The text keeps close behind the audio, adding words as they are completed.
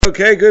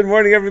Okay, good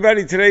morning,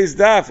 everybody. Today's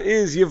daf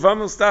is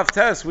Yevamos daf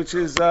test, which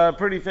is a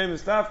pretty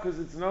famous daf because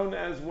it's known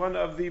as one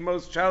of the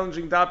most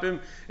challenging dafim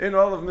in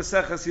all of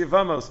Maseches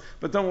Yevamos.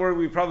 But don't worry,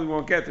 we probably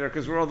won't get there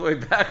because we're all the way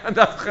back on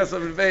daf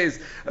Chesed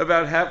Beis,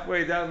 about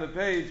halfway down the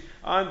page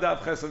on daf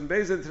Chesed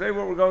Beis. And today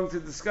what we're going to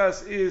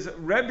discuss is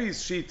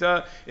Rebbe's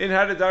shita in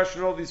how to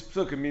darshan all these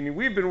psukim. Meaning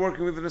we've been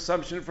working with an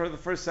assumption for the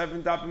first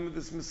 7 dafim of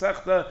this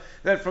Masechta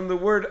that from the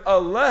word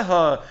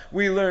aleha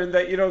we learned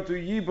that you don't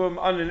do yibum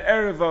on an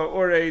ereva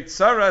or a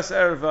tzara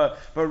erva,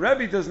 but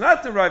Rebbe does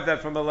not derive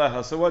that from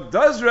aleha. So what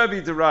does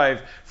Rebbe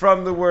derive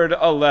from the word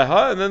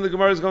aleha? And then the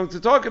Gemara is going to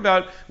talk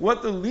about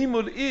what the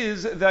limud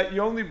is that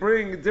you only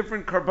bring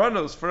different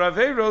karbanos for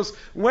averos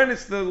when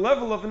it's the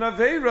level of an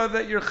avera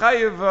that you're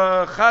chayiv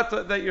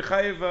chata, that you're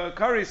chayiv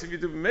kares if you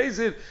do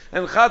b'mezid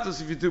and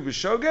chatos if you do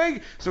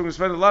b'shogeg. So we're going to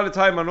spend a lot of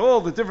time on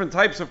all the different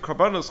types of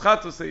karbanos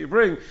chatos that you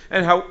bring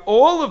and how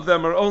all of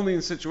them are only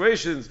in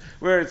situations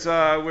where it's an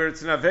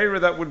avera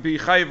that would be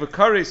chayiv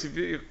kares if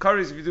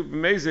you do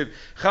b'mezid,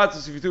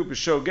 Chatas if you do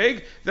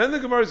b'shogeg. Then the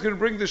Gemara is going to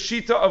bring the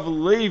shita of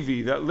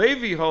Levi. That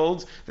Levi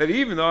holds that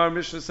even though our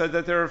Mishnah said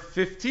that there are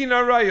 15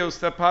 arayos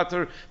that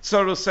pater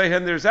tzoros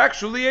sehen, there's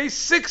actually a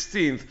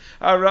 16th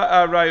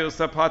arayos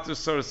that pater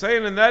tzoros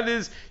sehen, and that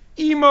is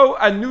Imo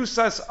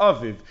anusas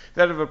aviv,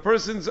 that of a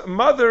person's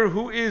mother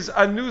who is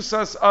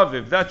anusas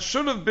aviv. That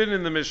should have been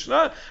in the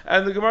Mishnah,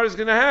 and the Gemara is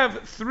going to have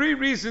 3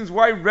 reasons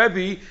why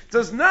Rebbe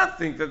does not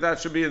think that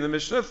that should be in the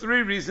Mishnah.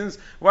 3 reasons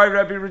why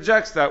Rebbe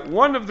rejects that.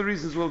 One of the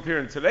reasons will appear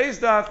in today's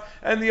daf,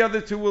 and the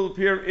other 2 will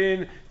appear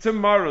in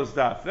tomorrow's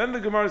daf. Then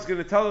the Gemara is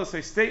going to tell us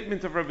a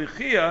statement of Rabbi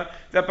Chia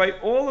that by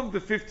all of the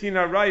 15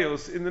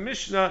 arayos in the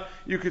Mishnah,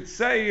 you could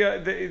say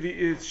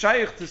it's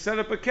shaykh to set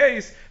up a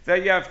case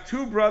that you have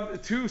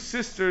 2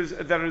 sisters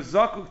that are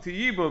zakuk to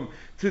yibum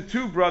to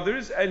 2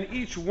 brothers, and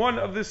each one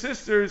of the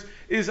sisters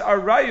is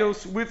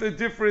arayos with a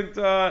different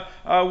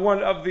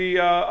one of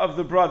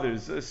the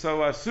brothers.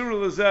 So surah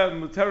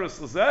lazeh, muteros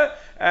lazeh,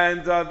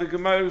 and the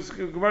Gemara is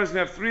going to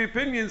have 3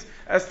 opinions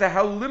as to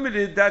how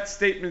limited that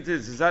statement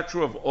is. Is that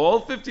true of all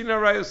 15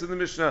 arayos in the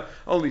Mishnah?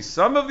 Only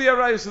some of the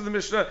arayos in the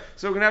Mishnah?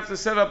 So we're going to have to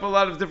set up a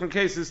lot of different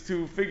cases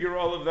to figure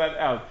all of that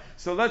out.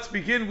 So let's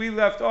begin. We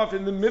left off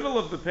in the middle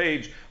of the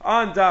page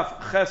on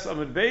Daf Ches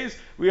Amud Beis.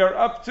 We are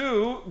up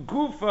to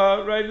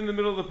Gufa, right in the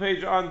middle of the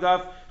page on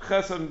Daf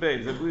Ches Amud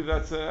Beis. I believe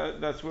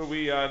that's where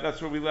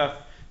we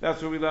left. That's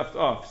where we left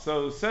off.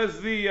 So says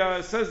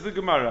the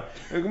Gemara.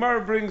 The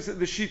Gemara brings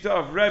the shita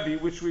of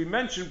Rebbe, which we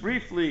mentioned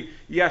briefly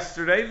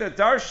yesterday, that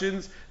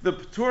darshins the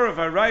Ptur of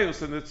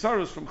Arayos and the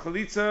Tsaros from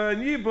Chalitza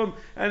and Yibum,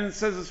 and it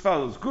says as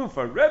follows: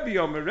 Gufa,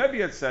 Rebbe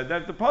had said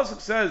that the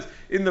pasuk says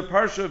in the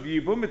parsha of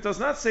Yibum, it does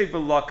not say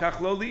v'lakach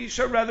lo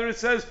liisha, rather it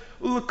says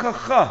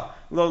ulkacha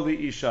lo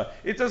liisha.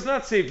 It does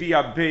not say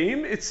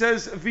v'yabeim, it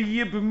says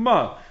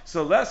v'yibma.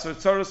 So lesser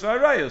Tsaros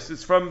v'Arayos.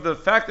 It's from the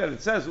fact that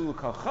it says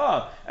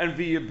ulkacha and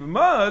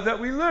v'yibma that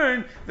we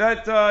learn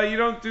that you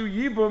don't do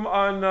Yibum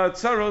on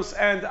Tsaros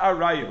and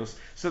Arayos.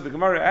 So the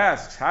Gemara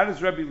asks, how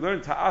does Rebbe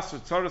learn to asr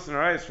tzaros and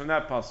arayos from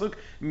that pasuk?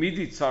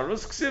 Midi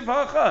tzaros ksiv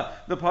hacha.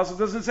 The pasuk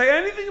doesn't say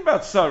anything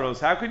about tzaros.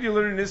 How could you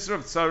learn an isra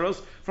of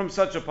tzaros from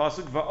such a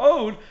pasuk?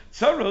 Va'od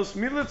tzaros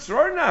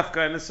milatzror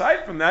nafka. And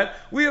aside from that,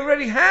 we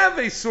already have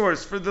a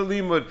source for the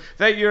limud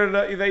that you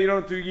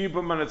don't do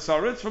yibum on a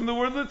tzaros from the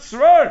word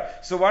litzror.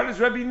 So why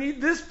does Rebbe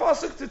need this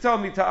pasuk to tell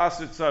me to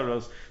asr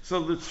tzaros?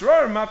 So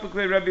litzror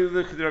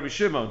mapakle Rebbe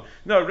Shimon.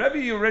 No,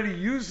 Rebbe already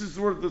uses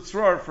the word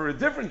litzror for a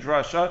different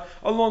drasha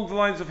along the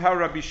lines of how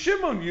Rabbi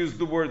Shimon used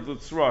the word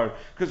litzrar,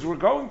 because we're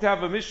going to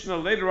have a Mishnah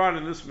later on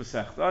in this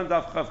Masechta on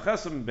Daf Chav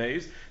Chesam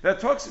Beis that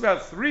talks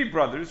about 3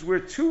 brothers where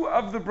 2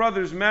 of the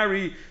brothers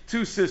marry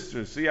 2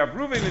 sisters. So you have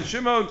Reuven and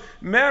Shimon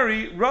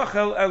marry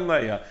Rachel and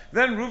Leah.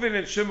 Then Reuven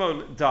and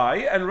Shimon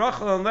die, and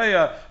Rachel and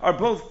Leah are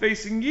both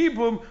facing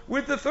Yibum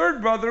with the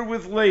 3rd brother,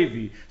 with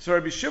Levi. So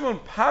Rabbi Shimon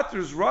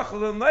paters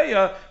Rachel and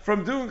Leah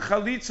from doing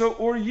Chalitza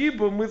or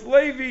Yibum with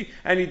Levi,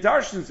 and he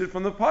darshans it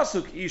from the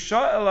pasuk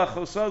Isha el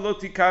achosa lo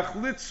tikach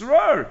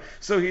litzrar.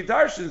 So he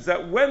darshans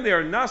that when they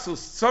are nasos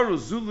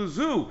tzaros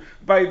zuluzu,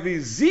 by the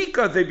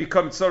zika they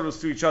become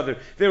tzaros to each other.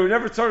 They were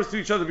never tzaros to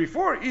each other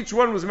before. Each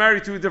one was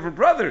married to a different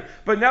brother,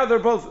 but now they're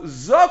both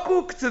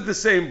zakuk to the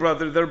same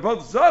brother. They're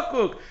both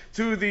zakuk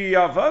to the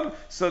yavam.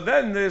 So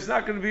then there's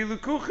not going to be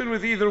lukuchin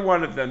with either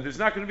one of them. There's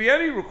not going to be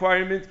any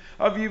requirement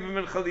of yibum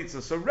and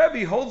chalitza. So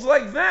Rebbe holds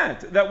like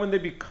that when they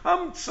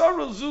become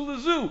tzaros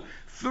zuluzu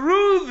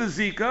through the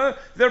Zika,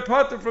 they're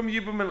pater from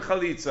Yibum and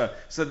Chalitza.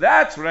 So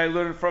that's what I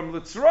learned from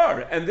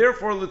Litzrar. And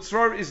therefore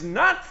Litzrar is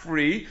not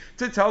free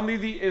to tell me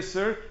the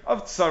Isser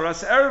of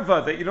Tsaras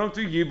Erva, that you don't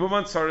do Yibum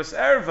on Tsaras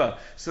Erva.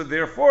 So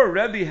therefore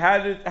Rebbe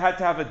had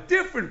to have a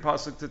different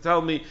pasuk to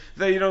tell me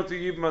that you don't do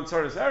Yibum on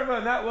Tsaras Erva,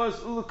 and that was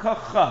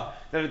Ulkacha.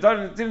 That it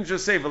didn't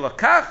just say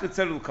V'lakach, it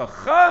said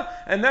Ulkacha,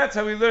 and that's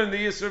how we learned the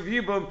Yisr of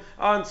Yibum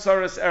on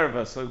Tsaras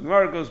Erva. So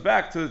Gemara goes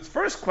back to its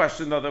first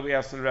question, though, that we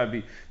asked the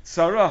Rebbe.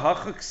 Tzara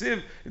hacha ksiv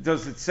positive.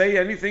 Does it say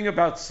anything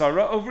about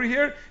tzara over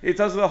here? It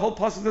doesn't. The whole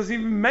pasuk doesn't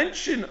even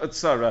mention a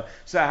tzara.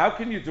 So how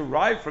can you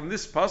derive from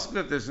this pasuk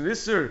that there's an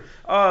isser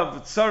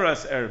of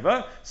tzaras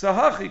erva?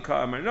 Sahachi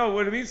ka'amar. No,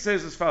 what it means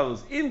says as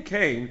follows: in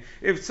Cain,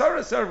 if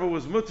tzaras erva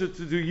was mutter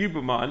to do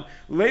yibuman,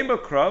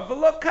 lemakra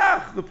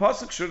v'lakach. The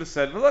pasuk should have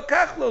said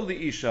v'lakach lo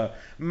liisha.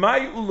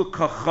 Mai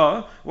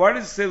ulakacha. Why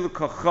does it say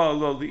ulakacha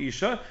lo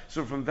liisha?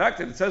 So from that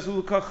it says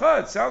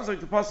ulakacha, it sounds like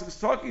the pasuk is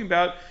talking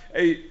about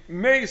a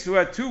mace who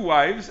had two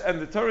wives, and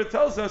the Torah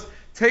tells us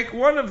take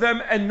one of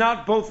them and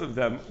not both of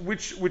them,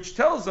 which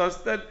tells us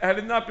that had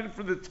it not been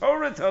for the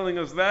Torah telling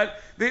us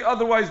that, they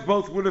otherwise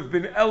both would have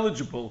been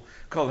eligible.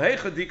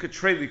 Whenever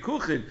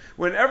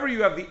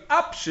you have the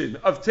option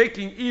of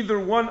taking either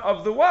one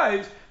of the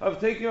wives, of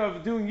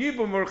doing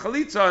yibum or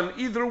chalitza on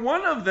either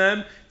one of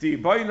them, the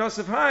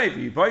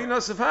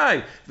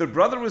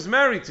brother was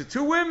married to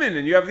two women,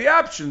 and you have the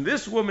option,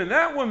 this woman,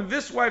 that woman,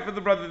 this wife of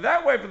the brother,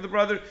 that wife of the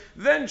brother,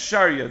 then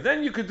sharia,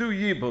 then you could do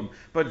yibum.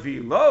 But if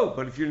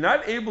you're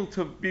not able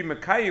to be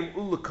mekayim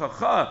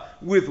ulakacha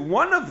with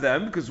one of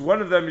them, because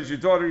one of them is your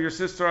daughter, your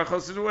sister,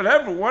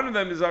 whatever, one of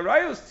them is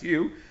arayos to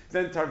you,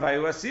 then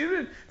tarvayu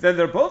asirin, then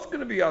they're both going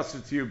to be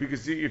asur to you,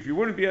 because if you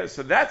wouldn't be,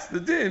 so that's the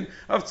din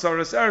of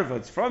tzaras erva.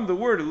 It's from the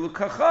word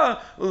ulakacha.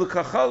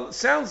 Ulakacha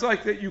sounds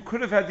like that you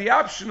could have had the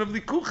option of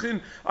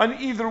likuchin on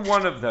either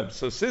one of them.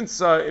 So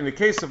since in the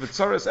case of a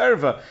tzaras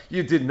erva,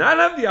 you did not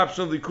have the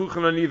option of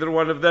likuchin on either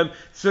one of them,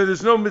 so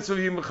there's no mitzvah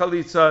yibum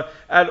chalitza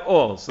at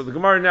all. So the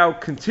Gemara now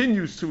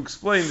continues to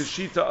explain the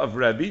shita of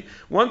Rebbe.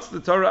 Once the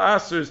Torah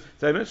asers,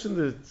 did I mention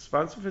the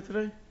sponsor for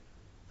today?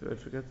 Did I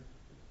forget?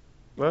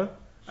 What?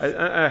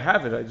 I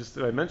have it.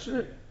 Did I mention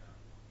it?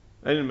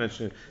 I didn't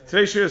mention it.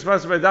 Today's shir is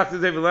sponsored by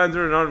Dr. David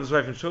Lander in honor of his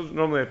wife and children.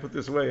 Normally I put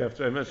this away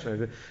after I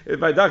mention it.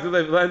 By Dr.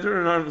 David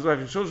Lander in honor of his wife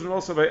and children.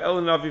 Also by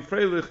Ellen Avi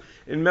Freilich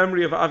in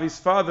memory of Avi's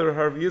father,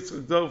 Harv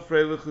Yitzchak Dov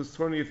Freilich, whose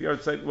 20th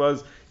yard site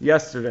was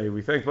yesterday.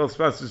 We thank both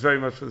sponsors very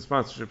much for the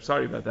sponsorship.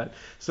 Sorry about that.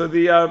 So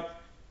the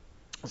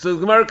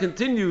Gemara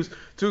continues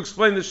to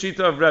explain the shita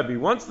of Rebbe.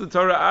 Once the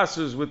Torah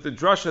answers with the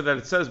drasha that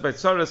it says by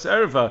tzaras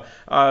erva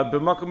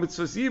b'makom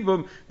mitzvah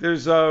yibum,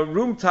 there's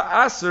room to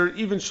aser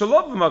even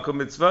shalom b'makom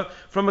mitzvah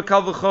from a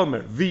kal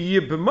v'chomer.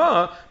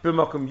 V'yibma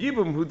b'makom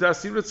yibum hu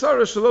dasir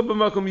tzara shalom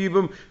b'makom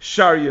yibum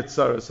shar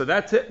yitzara. So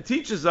that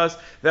teaches us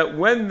that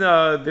when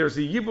there's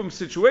a yibum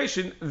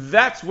situation,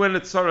 that's when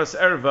a tzaras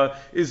erva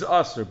is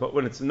aser. But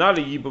when it's not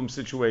a yibum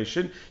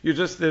situation,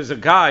 there's a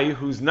guy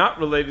who's not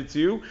related to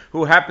you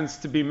who happens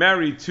to be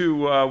married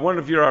to one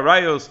of your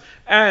arayos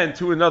and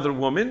to another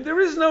woman,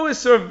 there is no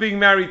issur of being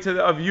married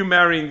of you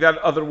marrying that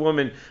other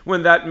woman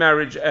when that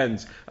marriage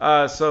ends.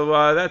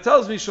 So that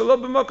tells me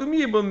shalom b'makom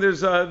yibum.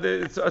 It's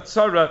a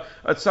tzaras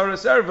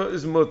erva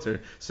is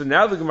mutter. So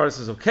now the Gemara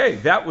says, okay,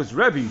 that was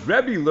Rebbe.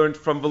 Rebbe learned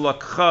from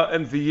v'lakcha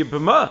and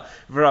v'yibama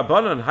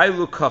v'rabbanan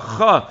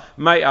haylukacha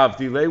my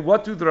avdile.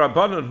 What do the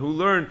rabbanan who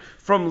learn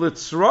from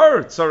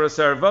litzrar tzaras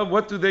erva?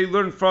 What do they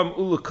learn from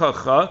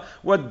ulakacha?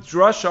 What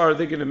drasha are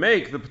they going to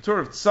make? The patur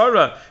of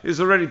tzara is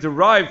already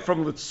derived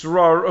from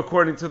litzrar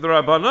according to the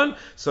rabbanan.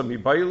 So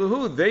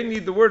mibayiluhu, they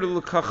need the word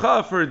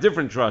ulakacha for a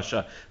different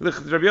drasha.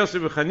 Rabbi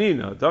Yosef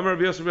b'Chanina, Dam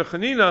Rabbi Yosef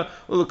b'Chanina,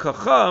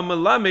 ulakacha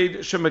melamed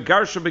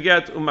shemegar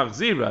shebeget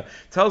umachzira.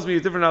 Tells me a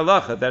different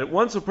halacha that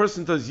once a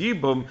person does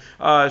yibum,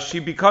 she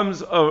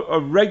becomes a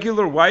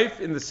regular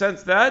wife in the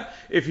sense that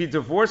if he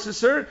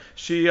divorces her,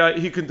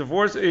 he can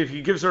divorce. If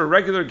he gives her a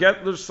regular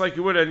get, just like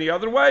you would any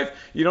other wife,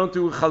 you don't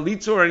do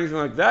chalitza or anything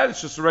like that.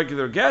 It's just a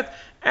regular get.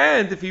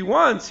 And if he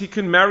wants, he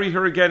can marry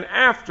her again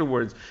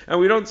afterwards. And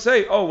we don't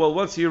say, oh, well,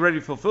 once he already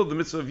fulfilled the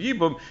mitzvah of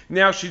Yibum,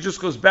 now she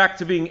just goes back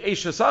to being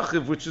Eisha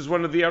Sachiv, which is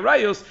one of the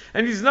Arayos,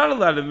 and he's not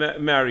allowed to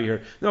marry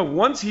her. No,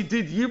 once he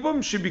did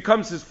Yibum, she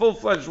becomes his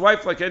full-fledged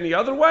wife like any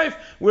other wife,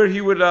 where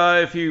he would,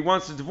 if he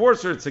wants to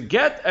divorce her, it's a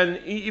get, and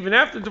even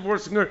after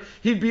divorcing her,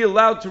 he'd be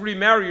allowed to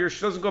remarry her. She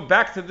doesn't go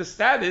back to the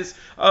status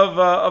of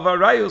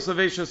Arayos of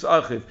Eisha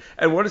Sachiv.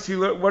 And what does he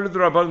learn? What did the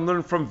Rabban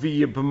learn from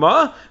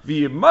V'yibma?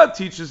 V'yibma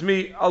teaches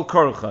me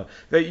Al-Karcha.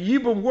 That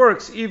Yibum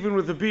works even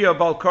with the Bia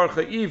Bal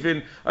Karcha,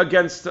 even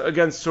against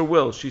her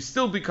will. She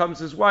still becomes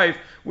his wife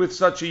with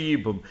such a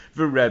Yibum.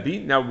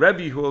 V'Rebbe, now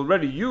Rebbe, who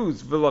already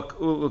used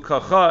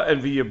V'Lakacha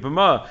and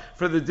V'Yibama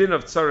for the din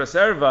of Tzaras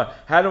Erva,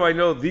 how do I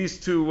know these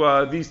two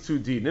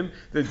dinim?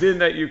 The din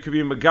that you could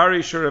be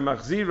Magarisher and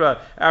Machzira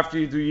after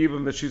you do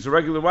Yibum, that she's a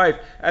regular wife,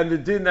 and the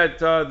din that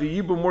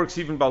the Yibum works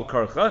even Bal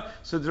Karcha.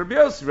 So the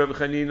Rabbi Yosef Rebbe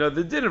Chanina,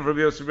 the din of Rabbi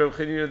Yosef Rebbe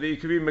Chanina, that you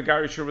could be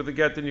Magarisher with a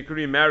get and you could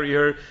remarry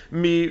her,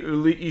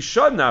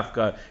 Isha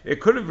nafka.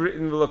 It could have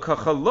written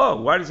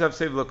l'kachalo. Why does it have to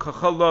say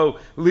l'kachalo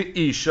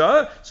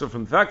li'isha? So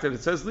from the fact that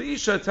it says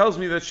li'isha, it tells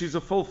me that she's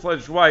a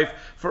full-fledged wife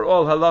for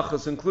all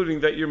halachas, including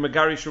that you're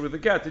magarisha with a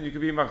get and you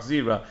can be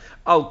machzira.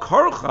 Al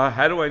karcha.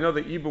 How do I know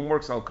that Yibum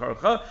works al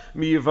karcha?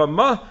 Mi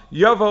yevama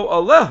yavo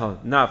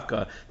aleha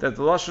nafka. That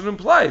the lashon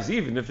implies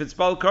even if it's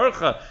bal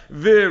karcha.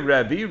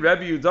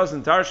 Rebbe who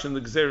doesn't darshan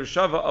the gzeir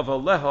shava of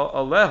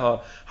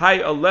aleha, hi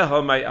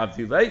aleha my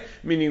avdilei.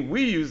 Meaning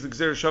we use the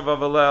gzeir shava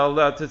of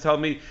aleha to tell tell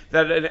me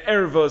that an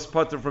erva is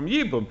potter from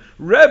yibum.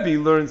 Rebbe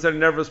learns that an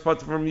erva is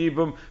potter from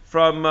yibum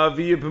from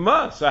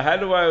v'yibma.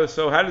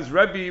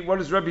 What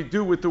does Rebbe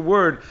do with the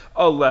word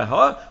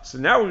aleha? So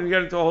now we're going to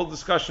get into a whole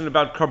discussion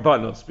about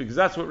karbanos, because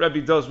that's what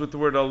Rebbe does with the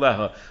word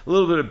aleha. A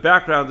little bit of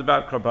background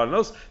about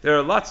karbanos. There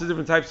are lots of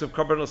different types of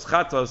karbanos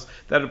chatas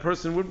that a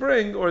person would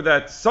bring, or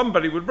that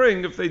somebody would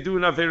bring if they do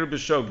an avera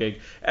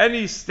b'shogeg.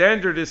 Any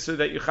standard isser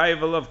that you chayav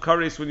alav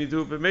kares when you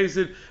do it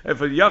b'mezid,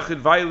 if a yachid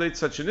violates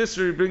such an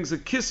isser, he brings a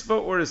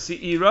kisva or a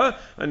seira,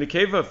 a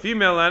nekeva, a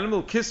female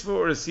animal, kisva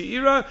or a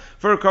seira,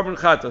 for a karban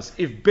chatas.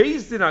 If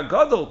Beis Din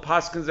Agadol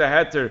paskins a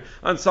heter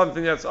on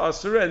something that's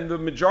asur, and the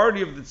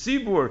majority of the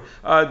tzibur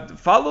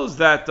follows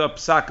that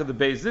psak of the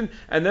Beis Din,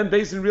 and then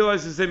Beis Din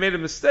realizes they made a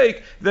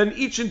mistake, then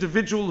each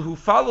individual who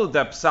followed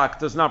that psak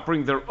does not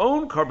bring their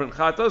own karban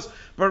chatas,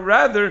 but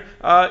rather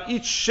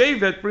each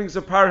shevet brings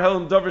a par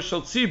helam davar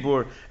shel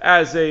tzibur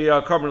as a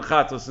karban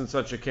chatas in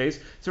such a case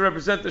to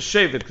represent the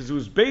shevet, because it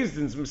was Beis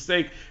Din's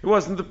mistake, it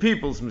wasn't the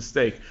people's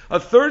mistake. A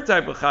third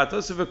type of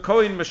chatas, if a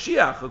kohen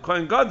mashiach, a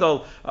kohen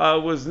gadol,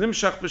 was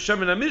nimshach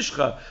b'shem and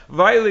amishcha,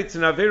 violates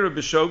an avera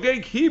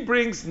b'shogeg, he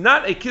brings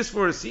not a kiss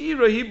for a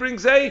seira, he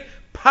brings a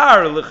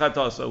par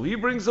l'chataso. He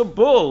brings a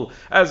bull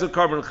as a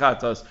karban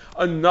chatas.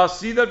 A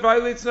nasi that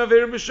violates an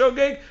avera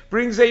b'shogeg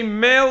brings a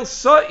male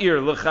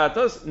sa'ir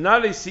l'chatas,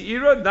 not a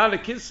seira, not a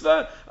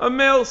kisva, a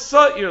male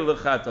sa'ir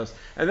l'chatas.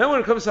 And then when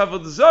it comes to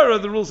avodah zarah,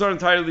 the rules are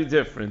entirely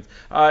different.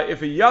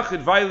 If a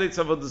yachid violates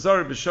avodah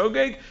zarah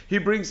b'shogeg, he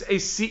brings a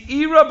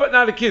seira but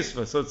not a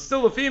kisva. So it's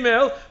still a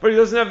female, but he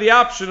doesn't have the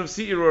option of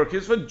seira or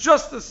kisva,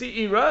 just the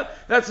seira.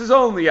 That's his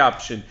only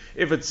option.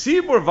 If a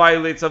tzibur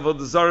violates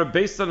avodah zarah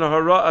based on a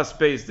hara'as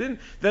Beis Din,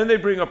 then they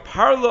bring a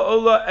parla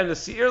ola and a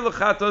seir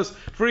l'chatos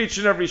for each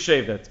and every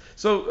shevet.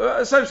 So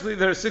essentially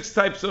there are 6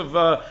 types of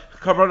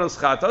karbanos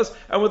chatas,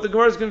 and what the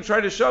Gemara is going to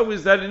try to show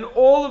is that in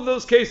all of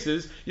those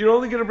cases, you're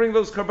only going to bring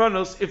those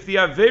karbanos if the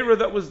avera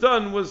that was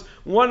done was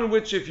one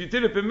which, if you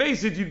did it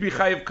b'mezid, you'd be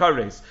chayiv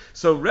kares.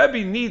 So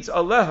Rebbe needs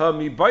aleha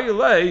mi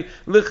bayilei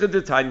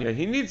lichadetanya.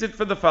 He needs it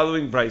for the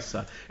following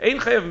brisa: Ein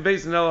chayiv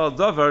Beis Din el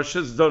davar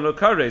shezdono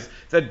kares.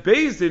 That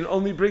Beis Din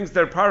only brings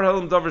their par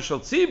helam davar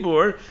shel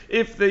tzibur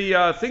if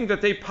the thing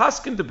that they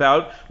paskined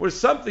about was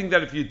something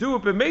that if you do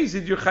it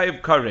b'mezid, you're chayiv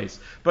kares.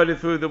 But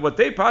if what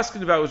they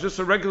paskined about was just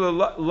a regular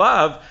lav,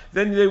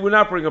 then they would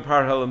not bring a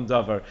par helam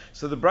davar.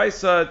 So the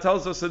brisa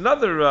tells us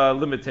another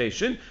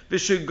limitation: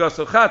 v'shig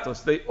gaso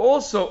chatos. They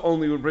also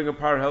only would bring a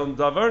par helam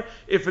davar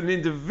if an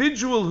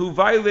individual who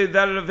violated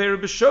that avera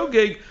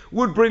b'shogeg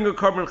would bring a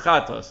karban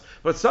chatos.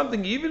 But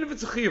something, even if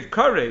it's a chi of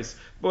kares,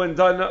 when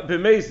done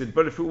b'mezid,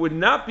 but if it would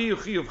not be a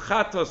chi of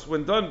chatos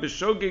when done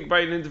b'shogeg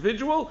by an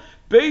individual,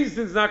 Beis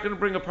Din's not going to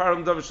bring a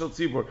param davar shel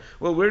tzibur.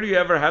 Well, where do you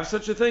ever have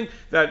such a thing?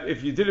 That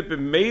if you did it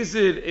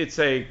b'mezid, it's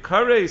a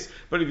kares,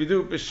 but if you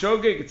do it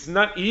b'shogeg, it's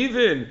not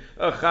even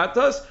a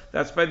chatos.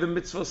 That's by the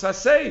mitzvah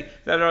saseh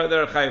that are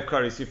chayiv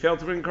kares. You failed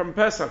to bring karban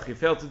pesach, you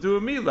failed to do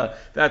a milah.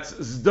 That's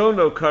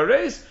zdono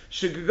kares.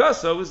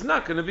 Shigagaso is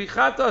not going to be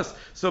chatos.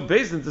 So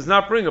Beis Din does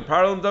not bring a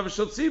param davar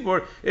shel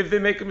tzibur if they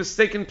make a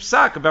mistaken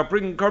psak about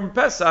bringing karban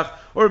pesach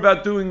or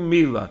about doing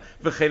milah.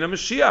 V'chein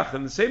Mashiach,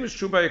 and the same is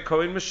true by a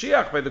kohen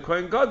Mashiach, by the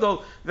kohen gadol.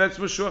 That's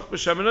Mashuach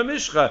b'shem and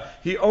Amishcha.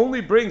 He only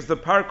brings the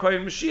par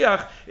kohen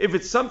Mashiach if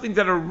it's something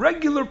that a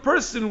regular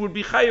person would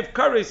be chayiv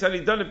kares had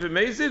he done it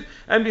b'mezid,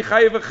 and be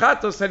chayiv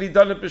achatos had he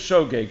done it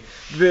b'shogeg.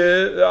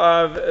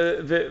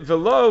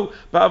 V'lo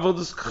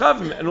ba'avodas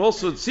chavim, and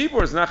also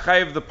tzibur is not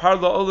chayiv the par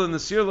la'ola and the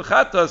sir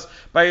l'chatos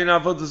by an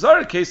avodah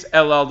zarah case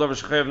elal davar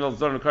shechayiv and al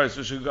kares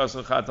v'shigas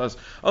l'chatos,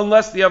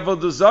 unless the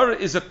avodah zarah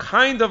is a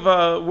kind of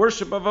a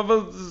worship of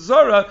avodah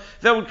zarah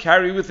that would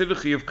carry with it a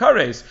chayiv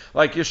kares,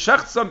 like you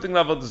shecht something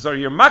l'avodah zarah,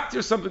 you're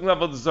maktir something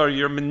l'avodah zarah,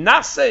 you're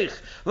menasech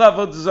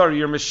l'avodah zarah,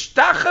 you're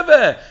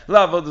mishtachave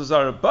l'avodah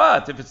zarah.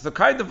 But if it's the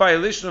kind of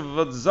violation of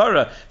avodah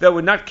zarah that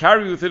would not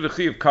carry with it a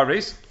chi of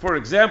kares, for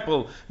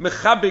example,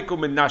 mechabek or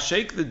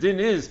menashek, the din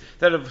is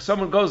that if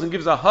someone goes and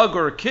gives a hug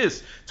or a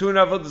kiss to an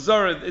avodah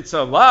zarah, it's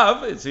a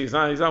lav. He's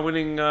not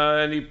winning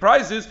any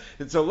prizes.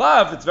 It's a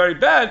lav. It's very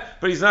bad,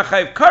 but he's not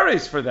chayiv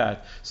kares for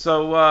that.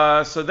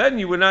 So then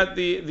you would not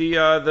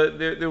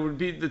there would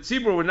be the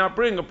tzibur would not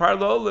bring a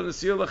parlol and a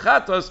sir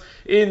lachatos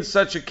in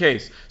such a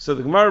case. So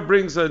the Gemara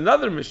brings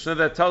another Mishnah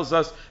that tells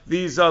us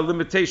these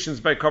limitations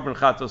by karban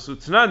chatos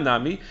utnan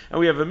nami, and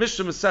we have a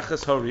Mishnah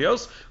Maseches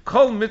Horios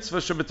kol mitzvah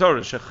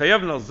shebetorah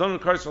shechayav al zon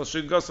kares al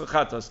shigos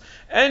chatos.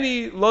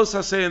 Any los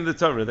hasei in the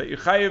Torah that you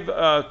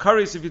chayav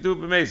kares if you do it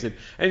b'mezid,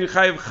 and you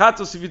chayav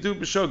chatos if you do it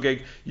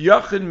b'shogeg,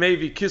 yachin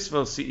mevi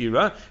kisva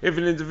seira. If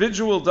an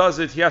individual does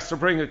it, he has to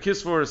bring a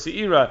kisva or a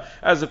seira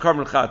as a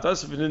karban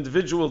chatos. If an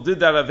individual did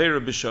that avera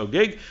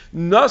b'shogeg,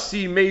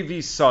 nasi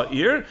mevi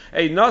sa'ir.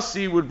 A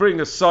nasi would bring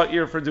a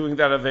sa'ir for doing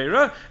that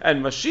avera,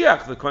 and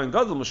Mashiach, the kohen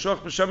gadol, Mashiach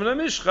b'shem and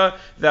Amishcha,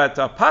 that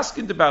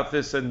paskined about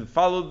this and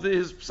followed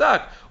his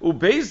psak,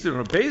 Beis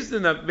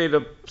Din that made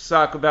a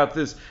psak psak about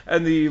this,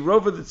 and the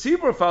Rova the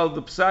Tzibur followed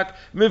the psak,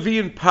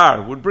 Mevi'in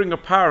par, would bring a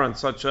par on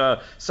such an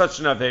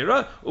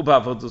Avera,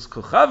 Ubavodos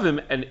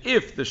Kochavim, and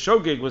if the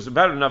Shogeg was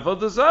about an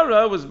Avodah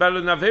Zara, was about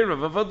an Avera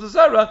of Avodah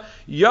Zara,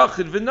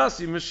 Yachid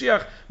v'Nasi,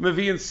 Mashiach,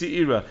 Mevi'in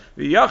Se'ira.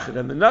 The Yachid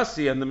and the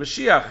Nasi and the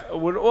Mashiach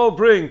would all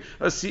bring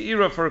a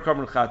Se'ira for a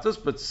Karban Chatas,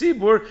 but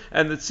Tzibur,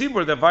 and the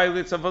Tzibur that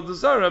violates Avodah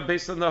Zara,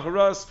 based on the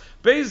Haras,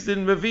 based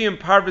in Mevi'in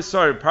par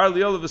v'Sar, par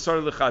li'ol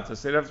v'Sar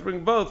l'Chatas. They'd have to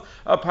bring both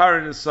a par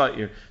and a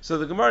Sa'ir. So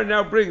the Gemara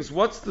now brings,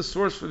 what's the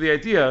source for the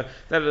idea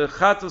that a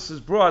Chatas is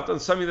brought on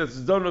something that's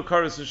Dono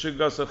Karas and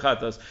Shigasa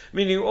Chatas?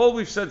 Meaning, all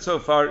we've said so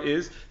far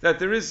is that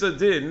there is a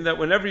din that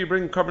whenever you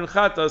bring Karban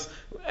Chatas,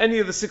 any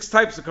of the 6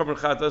 types of Karban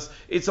Chatas,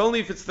 it's only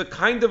if it's the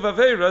kind of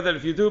Avera that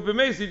if you do it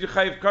b'mezid, you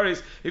chayiv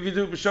kares, if you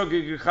do it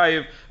b'shogeg, you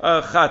chayiv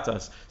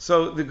Chatas.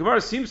 So the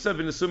Gemara seems to have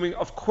been assuming,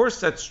 of course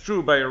that's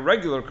true by a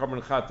regular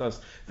Karban Chatas,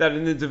 that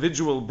an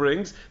individual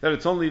brings, that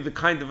it's only the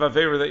kind of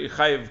Avera that you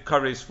chayiv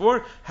kares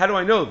for. How do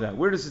I know that?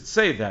 Where does it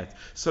say that?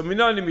 So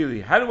Minan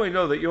Emili, how do I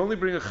know that you only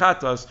bring a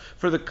Chatas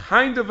for the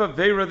kind of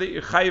Avera that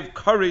you chayiv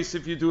kares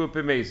if you do it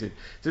b'mezid?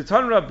 To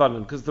Tan Rabbanan,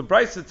 because the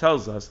Brisa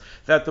tells us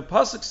that the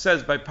pasuk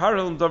says by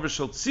parallel and davar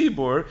shel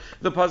tzibur,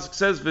 the pasuk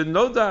says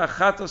v'noda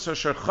achatas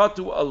asher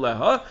chatu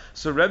aleha.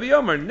 So Rabbi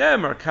Yomer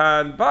nemar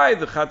kan by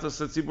the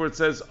chatas tzibur it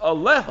says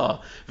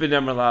aleha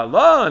v'nemar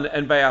la'alan,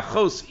 and by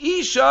achos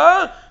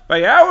isha.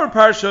 By our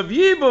parsha of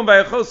Yibum,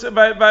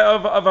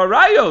 of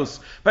Arayos,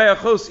 by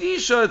Achos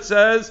Isha, it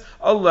says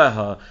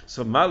Aleha.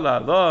 So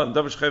Malala and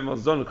Davish Chaim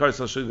Malzon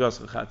Karsal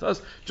Shigas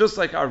Chatas. Just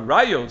like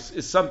Arayos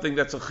is something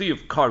that's a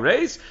chiyuv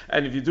kares,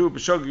 and if you do a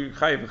b'shogeg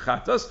chayiv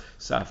chatas,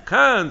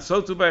 Safkan. So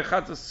too by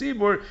Chatas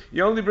Sibur,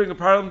 you only bring a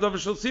param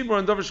Davish Sibur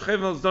and Davish Chaim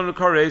Malzon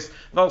Kares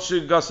Val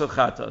Shigas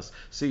Chatas.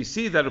 So you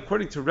see that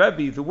according to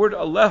Rebbe, the word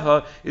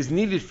Aleha is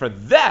needed for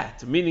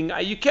that. Meaning,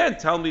 you can't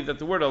tell me that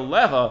the word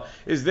Aleha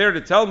is there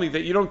to tell me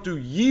that you don't do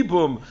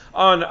yibum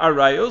on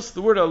arayos.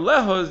 The word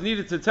aleha is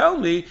needed to tell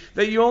me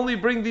that you only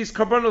bring these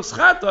karbanos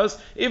chatas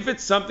if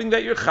it's something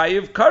that you're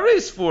chayiv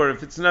kares for,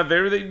 if it's an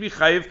avera that you'd be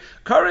chayiv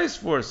kares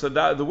for. So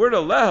the word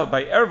aleha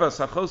by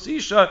ervas achos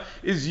isha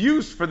is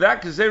used for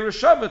that gezeira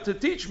shava to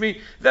teach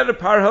me that a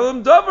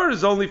parhalam davar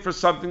is only for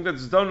something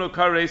that's dono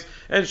kares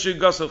and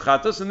shigasol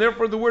chatas, and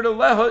therefore the word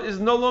aleha is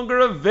no longer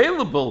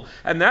available,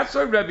 and that's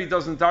why Rebbe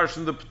doesn't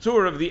darshan the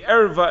patur of the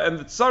erva and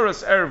the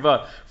tsaras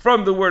erva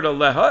from the word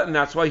aleha, and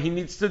that's why he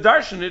needs to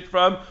darshan it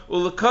from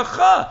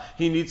ulakacha.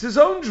 He needs his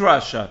own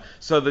drasha.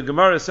 So the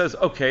Gemara says,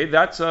 okay,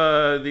 that's that's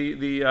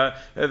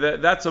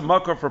a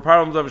makar for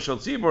param davar shel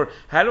tzibur.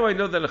 How do I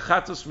know that a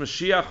chatos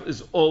Mashiach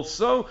is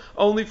also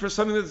only for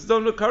something that's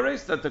done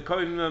kares? That the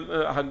kohen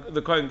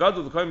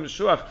gadol, the kohen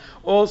Mashiach,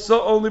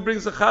 also only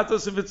brings a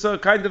chatos if it's a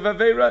kind of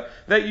avera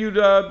that you'd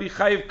be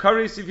chayiv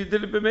kares if you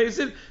did it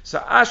b'mezid. So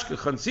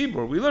ashkechan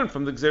tzibur, we learn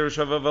from the gzeira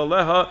shavav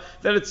aleha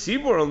that a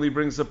tzibur only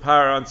brings a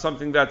par on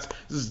something that's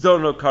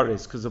zdono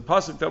kares, because the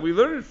pasuk that we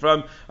learn it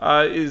from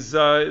is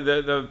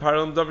the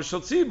param davar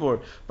shel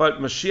tzibur. But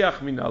Mashiach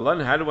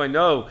minalan, how do I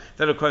know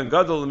that a kohen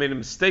gadol made a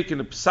mistake in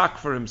a psak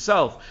for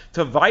himself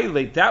to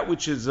violate that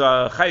which is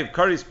chayiv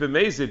kares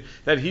b'mezid,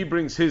 that he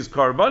brings his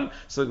karban?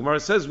 So the Gemara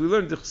says we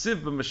learn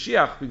d'chsiv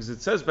b'Mashiach because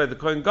it says by the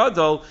kohen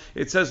gadol,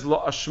 it says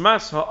lo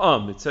ashmas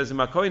ha'am. It says in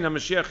kohen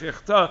haMashiach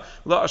yechta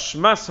lo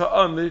ashmas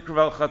ha'am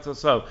mikral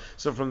chataso.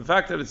 So from the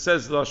fact that it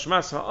says lo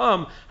ashmas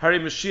ha'am, hari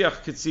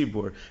Mashiach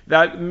kitzibur,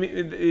 that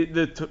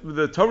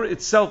the Torah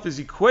itself is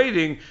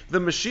equating the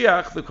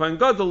Mashiach, the kohen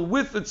gadol,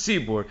 with the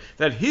tzibur,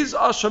 that his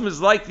asham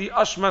is like the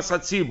ashmas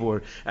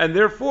hatzibur, and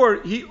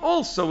therefore he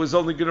also is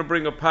only going to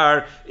bring a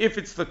par if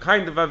it's the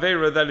kind of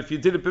avera that if you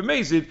did it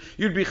b'mezid,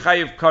 you'd be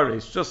chayiv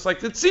kares. Just like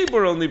the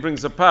tzibur only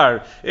brings a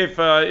par if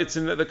it's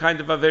in the kind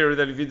of avera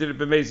that if you did it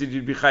b'mezid,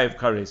 you'd be chayiv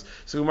kares.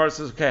 So Gemara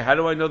says, okay, how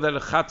do I know that a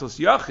chatos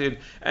yachid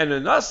and a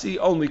nasi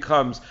only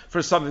comes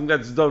for something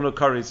that's dono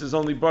kares, is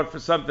only brought for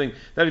something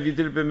that if you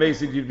did it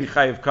b'mezid, you'd be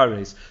chayiv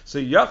kares? So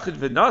yachid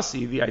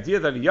v'nasi, the idea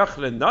that a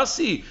yachid and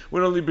nasi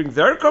would only bring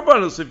their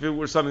karbanos if it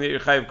were something that you're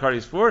chayiv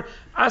kares for,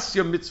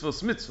 asya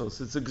mitzvos.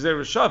 It's a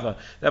gzeira shava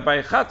that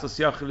by chatos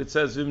yachid it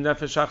says v'im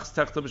nefesh achas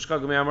techta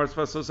b'shkag me'amar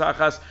tzvasos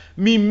achas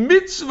mi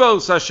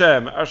mitzvos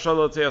Hashem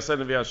ashalot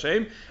yasen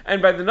v'Hashem,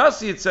 and by the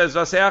nasi it says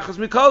v'asei achas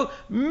mikol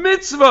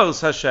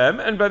mitzvos Hashem,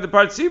 and by the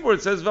part tzibur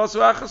it says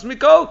v'asei achas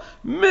mikol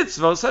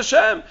mitzvos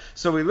Hashem.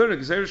 So we learn a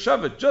gzeira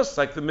shava just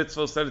like the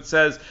mitzvos that it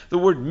says, the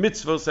word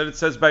mitzvos that it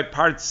says by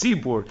part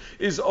tzibur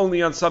is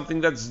only on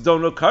something that's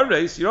dono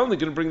kares. You're only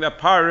going to bring that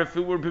par if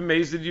it were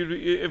b'mezid,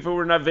 if it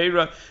were an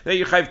avera that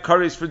you chayiv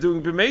kares for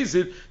doing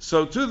b'mezid.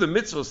 So too the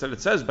mitzvos that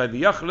it says by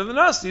the yachid and the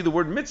nasi, the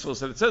word mitzvos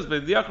that it says by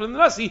the yachid and the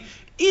nasi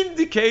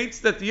indicates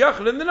that the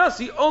yachid and the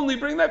nasi only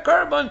bring that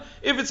karban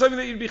if it's something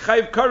that you'd be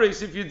chayiv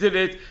kares if you did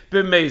it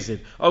b'mezid.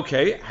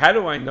 Okay, how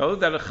do I know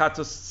that a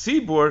chatos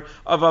tzibur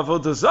of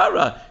avodah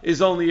zara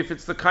is only if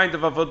it's the kind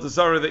of avodah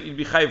zara that you'd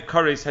be chayiv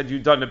kares had you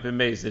done it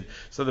b'mezid?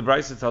 So the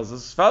Brisa tells us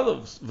as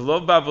follows: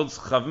 V'lo b'avod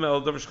chavim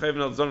el davar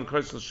shechayvin el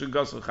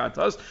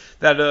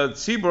that a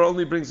tzibur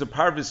only brings a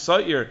parvis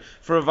sa'ir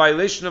for a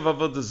violation of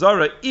avodah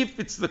zarah if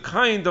it's the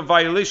kind of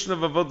violation of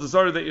avodah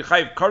zarah that you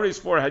chayiv kares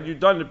for had you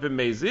done it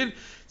b'mezid.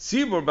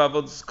 Tzibur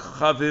b'avodas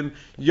chavim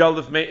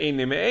yalif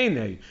me'ene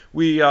me'ene.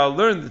 We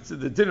learned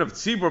the din of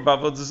tzibur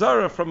b'avodas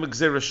zara from a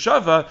gzera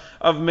shava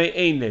of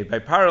me'ene. By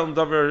paral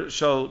davar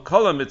shel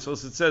kol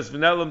mitzvos it says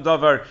v'nelam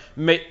davar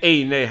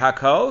me'ene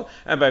hakol,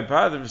 and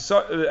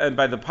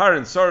by the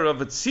parent sorrow of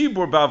a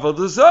tzibur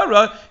b'avodas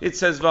zara it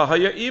says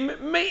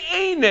v'hayim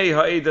me'ene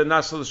ha'eda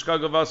nasal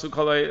shkaga vasu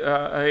kol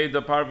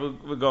ha'eda par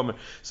v'gomer.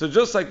 So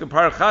just like the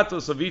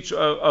parachatos of each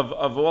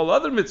of all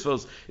other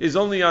mitzvos is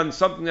only on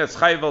something that's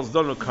chayiv al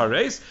zdono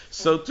kares,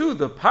 so too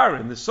the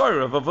parin, the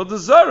sorrow of avodah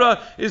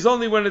zara is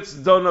only when it's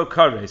dono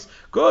kares.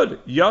 Good.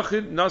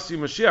 Yachid nasi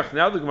mashiach.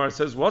 Now the Gemara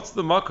says, what's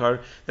the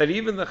makar that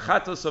even the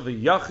chatos of a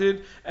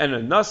yachid and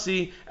a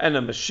nasi and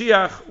a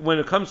mashiach, when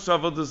it comes to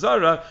avodah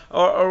zara,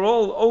 are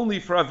all only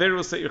for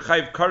averos that you're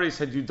chayiv kares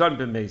had you done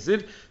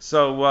b'mezid.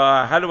 So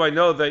how do I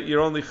know that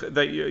you're only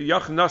that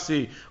yachid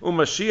nasi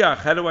umashiach?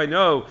 How do I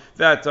know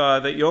that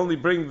that you only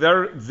bring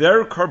their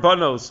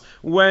karbanos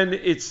when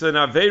it's an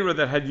avera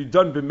that had you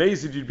done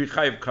b'mezid you'd be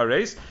chayiv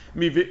kares?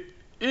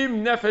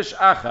 Im nefesh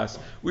achas.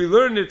 We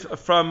learn it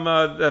from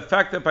the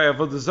fact that by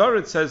avodah zarah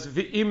it says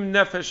v'im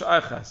nefesh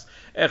achas.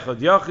 Echad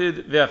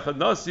yachid ve'echad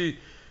nasi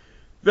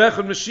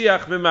ve'echad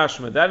mashiach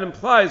b'mashma. That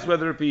implies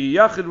whether it be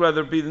yachid,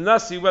 whether it be the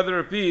nasi, whether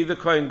it be the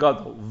kohen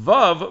gadol.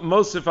 Vav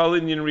mosif al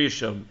inyan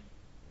rishon.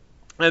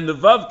 And the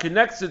Vav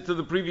connects it to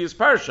the previous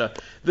parsha.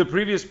 The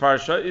previous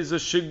parsha is a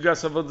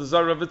shiggas avodah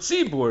zarah of a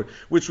tzibur,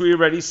 which we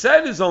already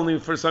said is only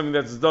for something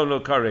that's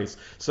dono kares.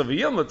 So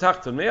v'yilma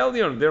tachton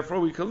me'elyon. Therefore,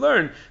 we can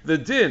learn the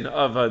din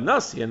of a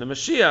nasi and a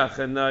mashiach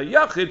and a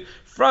yachid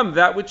from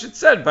that which it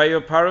said by a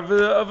par of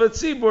a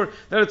tzibur,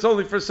 that it's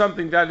only for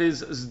something that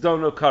is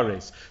zdono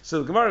kares. So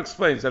the Gemara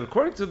explains that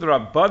according to the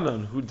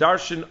Rabbanan who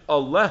darshan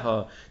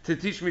aleha to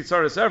teach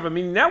mitzaras erva,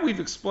 meaning now we've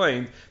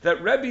explained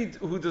that Rebbe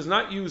who does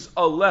not use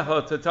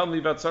aleha to tell me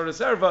about tzaras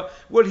erva,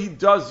 what he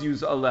does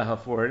use aleha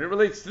for, and it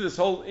relates to this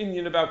whole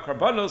Indian about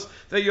karbanos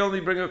that you only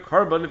bring a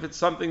karban if it's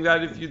something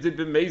that if you did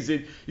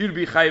b'mezid you'd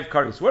be chayiv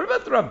kares. What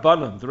about the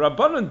Rabbanan? The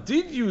Rabbanan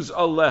did use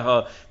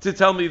aleha to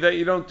tell me that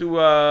you don't do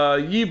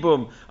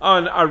yibum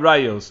on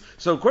arayos.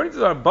 So according to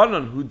the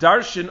Rabbanan who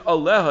darshan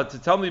aleha to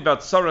tell me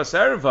about tzaras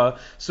erva,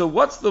 so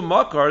what's the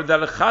makar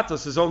that a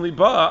chatas is only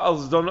ba al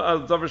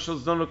davar shel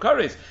zdono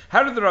kares?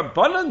 How did the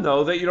Rabbanan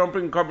know that you don't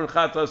bring korban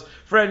chatas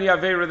for any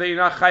avera that you're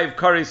not chayiv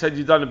kares had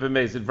you done it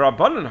b'mezid?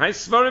 Rabbanan hay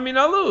svarim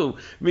minalu,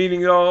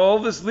 meaning all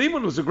this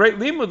limud was a great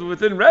limud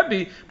within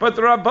Rebbe, but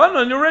the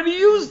Rabbanan already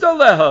used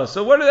aleha.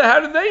 So how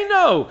did they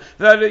know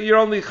that you're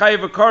only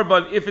chayiv a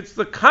korban if it's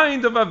the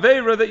kind of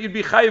avera that you'd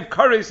be chayiv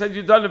kares had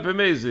you done it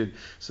b'mezid?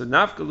 So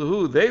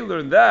nafkalahu, they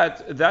learned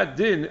that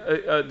din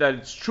that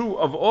it's true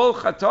of all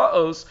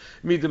chataos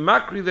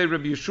midemakri le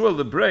Rabbi Yeshua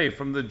Lebrei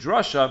from the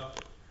drasha.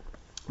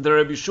 The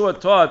Rabbi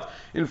Yeshua taught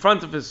in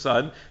front of his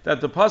son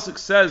that the pasuk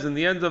says in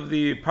the end of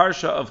the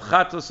parsha of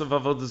Chatas of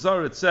avodah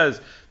zarah it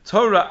says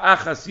Torah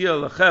achas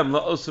yelachem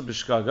la'osa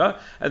b'shkaga,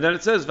 and then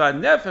it says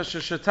va'nefesh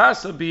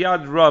shetasa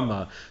biyad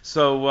rama.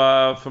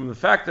 So from the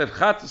fact that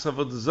chatas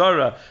avodah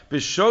zarah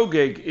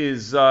b'shogeg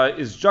is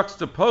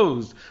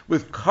juxtaposed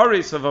with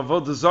kares of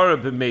avodah zarah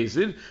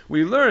b'mezid,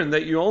 we learn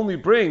that you only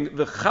bring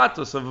the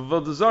chatas of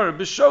avodah zarah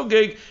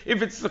b'shogeg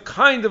if it's the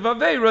kind of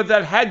avera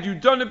that had you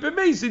done it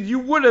b'mezid you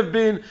would have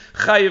been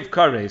chayiv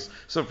kares.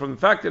 So from the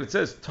fact that it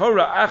says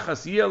Torah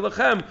achas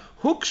yelachem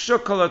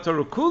huksha kol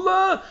haTorah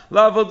kula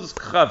la'avodas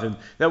chavim,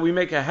 that we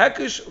make a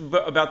hekesh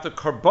about the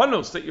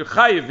karbanos that you're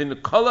chayiv in the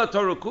kol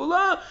haTorah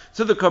kula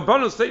to the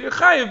karbanos that you're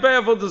chayiv by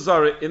avodah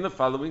zarah in the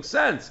following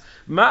sense.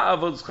 Ma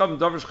avodas chavim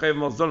davar shchayiv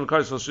mal zdono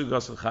kares shel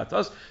shigas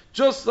chatas.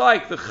 Just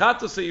like the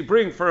chatas that you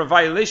bring for a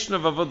violation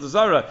of avodah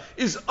zarah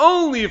is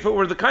only if it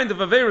were the kind of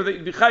avera that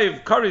you'd be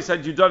chayiv kares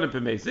had you done it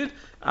b'mezid.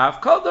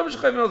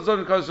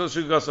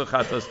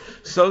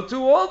 So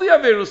too all the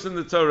averos in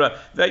the Torah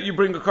that you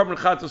bring a korban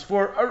chatas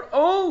for are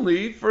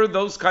only for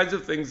those kinds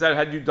of things that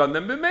had you done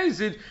them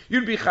b'mezid,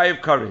 you'd be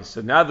chayiv kares. So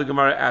now the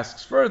Gemara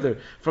asks further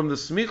from the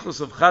smichos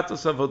of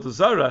chatas avodah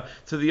zarah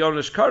to the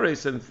onesh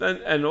kares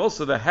and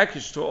also the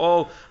hekish to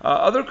all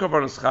other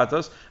korbanos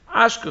chatas.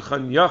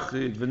 Ashkechan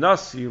yachid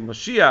v'nasi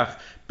Mashiach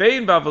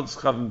bein b'avodas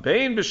chavim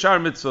bein b'shar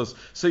mitzvos.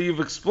 So you've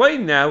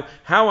explained now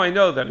how I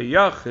know that a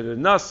yachid, a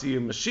nasi, a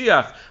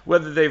Mashiach,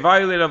 whether they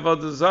violate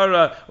avodah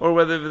zarah or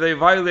whether they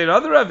violate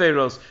other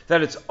averos,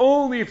 that it's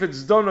only if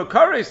it's dono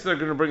kares they're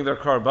going to bring their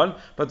karban.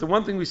 But the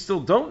one thing we still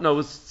don't know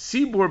is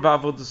tzibur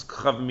b'avodas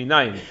chavim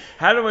minayin.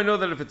 How do I know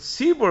that if it's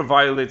tzibur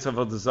violates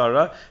avodah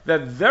zarah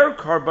that their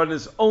karban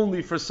is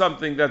only for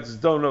something that's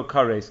dono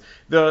kares?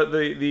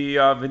 The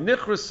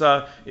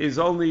v'nichrasa is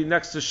only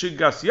next to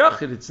shiggas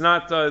yachid. It's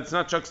not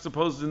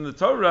juxtaposed closed in the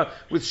Torah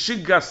with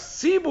Shigas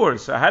Tzibur.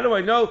 So how do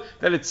I know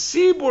that it's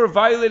Tzibur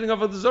violating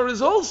Avodah Zarah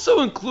is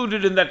also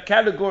included in that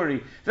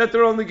category, that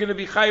they're only going to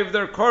be chayiv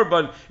their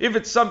korban if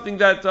it's something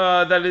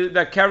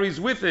that carries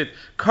with it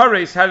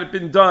kares, had it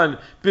been done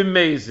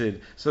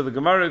b'mezid. So the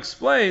Gemara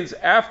explains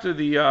after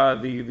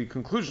the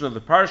conclusion of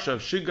the parsha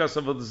of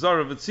Shigas Avodah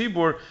Zarah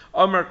v'Tzibur,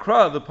 Amar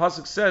Kra, the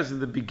pasuk says in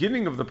the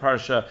beginning of the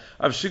parsha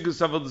of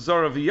Shigas Avodah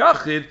Zarah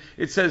v'Yachid,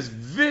 it says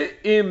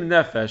v'im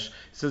nefesh. It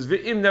says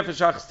v'im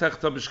nefesh achs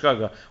techta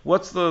b'shkaga.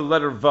 What's the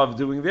letter vav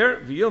doing there?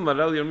 V'yilmad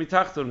el yom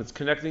mitachto, and it's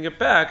connecting it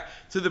back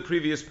to the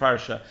previous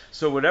parsha.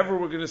 So whatever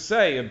we're going to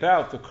say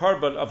about the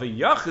korban of a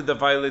yachid that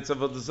violates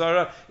Avodah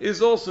Zarah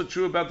is also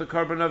true about the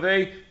korban of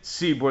a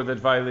tzibur that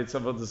violates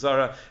Avodah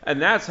Zarah,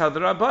 and that's how the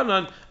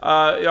Rabbanan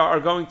are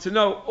going to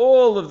know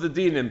all of the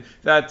dinim,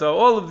 that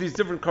all of these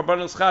different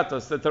korbanos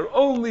chatas, that they're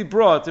only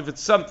brought if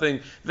it's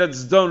something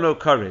that's dono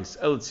kares.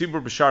 El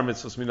tzibur b'shar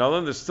mitzvos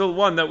minalan. There's still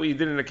one that we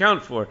didn't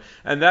account for,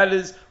 and that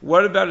is,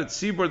 what about a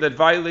tzibur that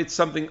violates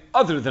something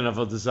other than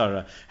Avodah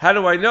Zarah? How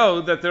do I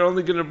know that they're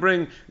only going to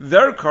bring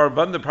their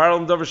korban, the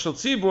parallel davar shel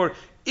tzibur,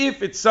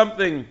 if it's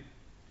something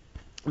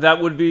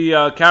that would be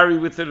carry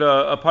with it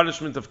a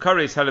punishment of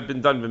kares had it been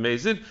done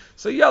b'mezid?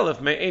 So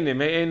yalef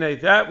me'ene,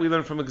 that we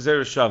learn from a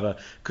gzera shava,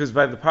 because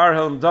by the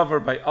parhelim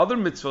davar, by other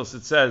mitzvos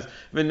it says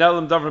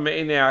v'nelam davar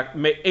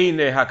me'ene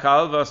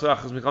hakal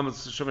v'asuachas mikal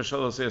mitzvah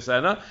shalos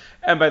yasena,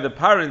 and by the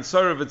par in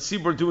Sarah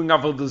v'tzibur doing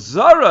Avodah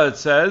Zarah it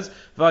says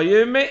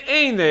v'yeh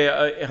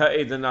me'ene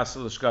ha'eden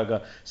asal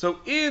shkaga. So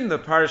in the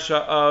parsha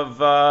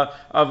of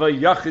a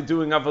yachid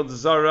doing Avodah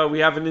Zarah, we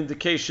have an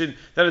indication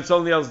that it's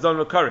only al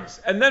zdon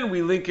kares, and then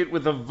we link it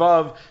with a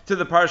vav to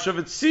the parsha of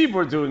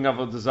Tzibur doing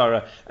Avodah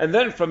Zarah, and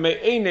then from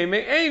me'ene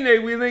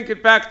we link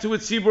it back to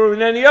Tzibur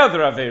in any other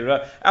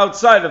avera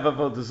outside of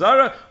Avodah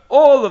Zarah.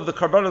 All of the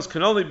karbanos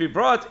can only be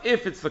brought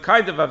if it's the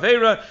kind of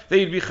avera that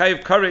you'd be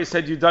chayiv kares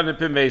had you done it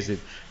b'mezid.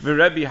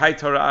 V'Rebbe hay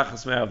Torah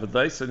achas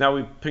me'avadai. So now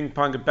we ping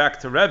pong it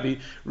back to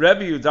Rebbe.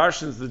 Rebbe who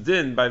darshans the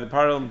din by the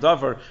parallel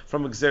davar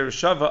from Gzera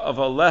Shava of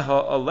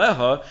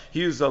aleha.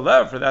 He used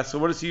aleha for that. So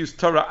what does he use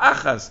Torah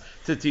achas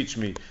to teach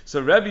me? So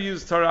Rebbe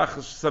used Torah achas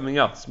for something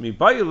else. Mi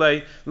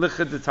bayilei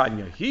licha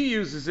detanya. He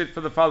uses it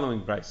for the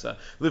following brisa.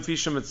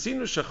 Lefisha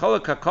matzinu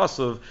shechalak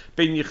hakosov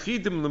ben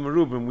yichidim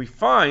lemerubim. We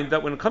find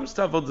that when it comes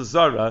to Avodah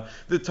Zarah,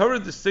 the Torah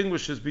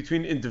distinguishes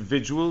between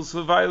individuals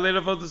who violate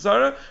Avodah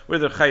Zarah, where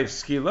they're chayiv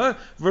skila,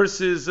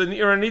 versus an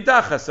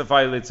iranidachas that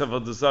violates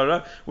Avodah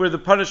Zarah, where the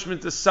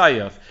punishment is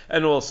sayaf.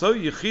 And also,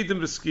 yichidim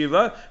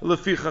b'skila,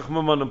 lefichach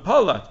mamonim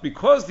palat.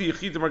 Because the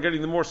yichidim are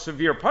getting the more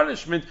severe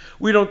punishment,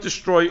 we don't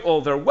destroy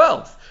all their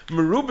wealth.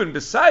 Merubin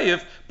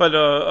b'sayif, but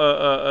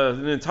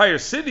an entire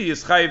city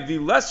is chayiv the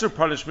lesser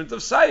punishment of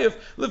sayif,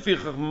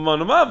 lefichach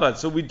mamonim avad.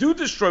 So we do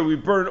destroy, we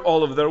burn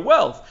all of their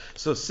wealth.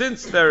 So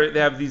since they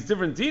have these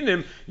different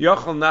dinim,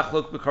 Yochel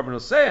nachlok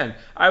b'karbanos seyan,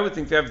 I would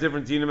think they have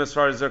different dinim as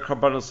far as their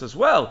karbanos as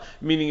well.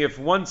 Meaning, if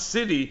one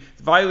city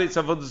violates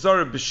Avodah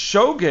Zarah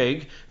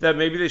b'shogeg, that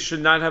maybe they should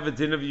not have a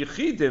din of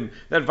yichidim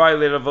that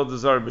violate Avodah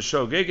Zarah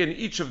b'shogeg, and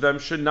each of them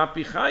should not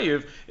be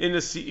chayiv in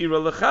a se'ira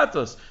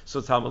lechatos.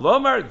 So Talmud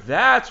Lomar,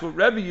 that's what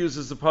Rebbe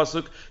uses the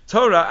pasuk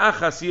Torah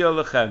achas yeh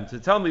lechem to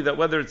tell me that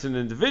whether it's an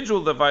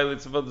individual that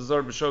violates Avodah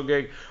Zarah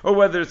b'shogeg or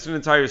whether it's an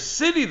entire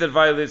city that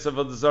violates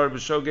Avodah Zarah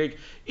b'shogeg,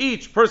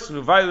 each person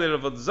who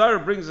violated Avodah Zarah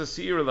brings a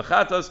se'ira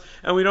lechatos,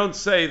 and we don't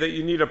say that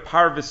you need a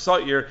parvis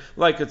sa'ir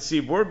like a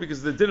tzibur,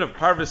 because the din of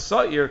parvis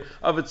sa'ir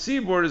of a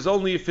tzibur is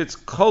only if it's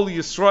kol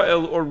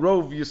Yisrael or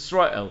rov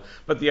Yisrael.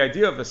 But the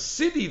idea of a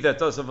city that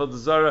does Avodah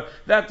Zarah,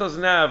 that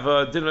doesn't have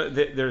a din.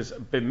 There's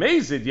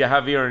b'mezid, you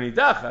have irani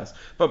dachas,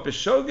 but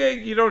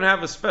b'shogeg you don't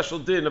have a special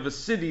din of a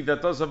city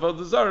that does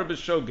Avodah Zarah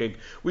b'shogeg.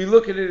 We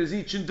look at it as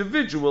each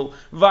individual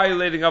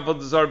violating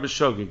Avodah Zarah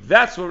b'shogeg.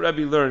 That's what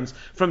Rebbe learns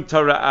from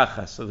Torah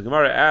achas. So the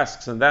Gemara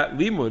asks on that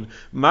limud,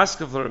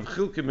 maskavler of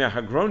chilke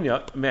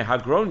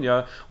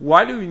mehagronya,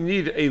 why do we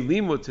need a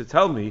limud to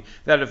tell me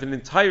that if an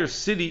entire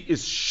city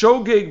is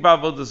shogeg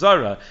b'avodah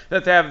zarah,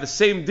 that they have the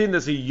same din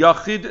as a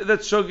yachid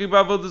that's shogeg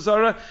b'avodah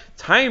zarah?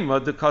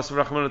 Taima de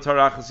kasav rachman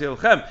Torah achas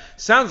yelchem.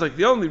 Sounds like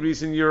the only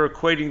reason you're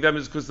equating them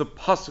is because the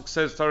pasuk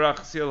says Torah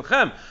achas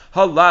yelchem.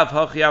 Halav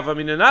hachiyav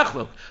min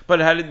nachlok. But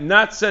had it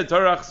not said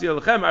Torah achas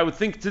yelchem, I would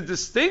think to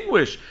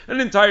distinguish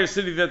an entire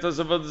city that does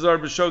avodah zarah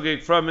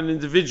b'shogeg from an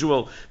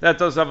individual that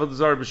does avodah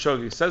zarah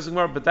b'shogeg. Says the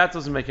Gemara, but that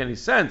doesn't make any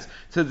sense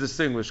to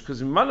distinguish,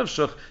 because in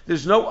Manavshach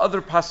there's no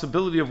other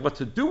possibility of what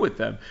to do with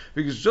them,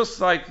 because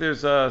just like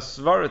there's a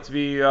svara to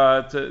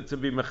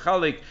be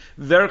mechalik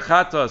their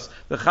chatas,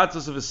 the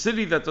chatas of a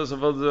city that does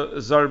avodah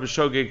zarah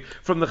b'shogeg,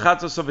 from the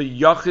chatas of a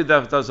yachid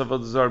that does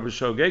avodah zarah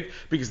b'shogeg,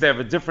 because they have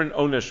a different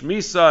onesh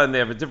Misa, and they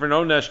have a different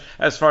onesh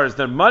as far as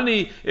their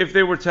money, if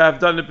they were to have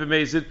done it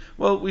b'mezid,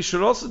 well, we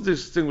should also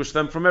distinguish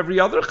them from every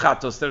other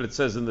chatos that it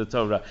says in the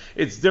Torah.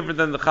 It's different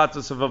than the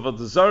chatos of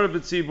Avodah Zarah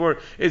b'tzibur,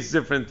 it's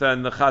different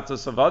than the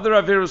chatos of other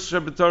avirus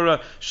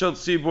shebetorah, shel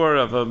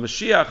tzibur, of a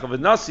Mashiach, of a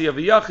Nasi, of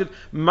a Yachid.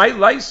 My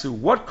laisu,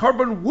 what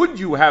carbon would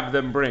you have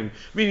them bring?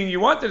 Meaning you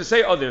wanted to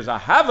say, oh, there's a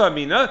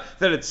Havamina,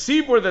 that it's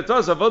tzibur that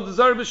does Avodah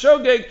Zarah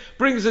b'shogeg,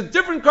 brings a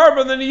different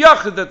carbon than a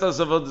Yachid that does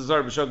Avodah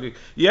Zarah b'shogeg.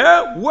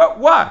 Yeah?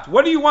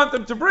 What do you want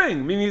them to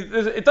bring? Meaning,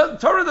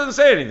 Torah doesn't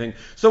say anything.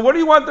 So what do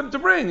you want them to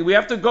bring? We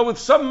have to go with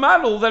some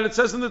model that it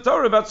says in the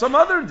Torah about some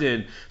other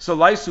din. So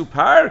laisu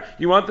par,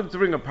 you want them to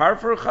bring a par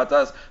for a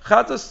chatas?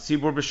 Chatas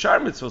tzibur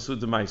b'shar mitzvos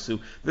udemaisu.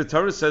 The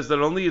Torah says that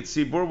only a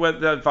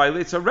tzibur that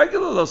violates a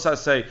regular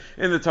losasei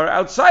in the Torah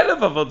outside of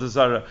Avodah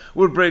Zarah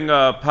would bring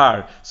a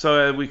par.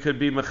 So we could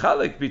be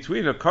mechalik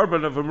between a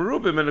carbon of a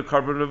merubim and a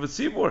carbon of a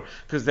tzibur,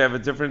 because they have a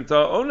different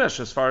onesh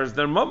as far as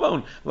their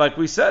mamon. Like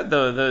we said,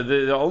 the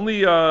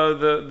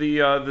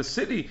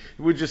city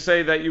would just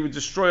say that you would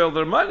destroy all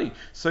their money.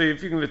 So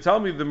if you're going to tell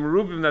me the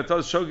merubim that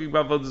does shogig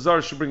b'avodah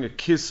zarah should bring a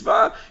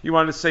kisva, you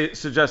want to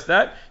suggest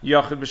that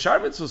yachid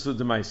b'shar mitzvos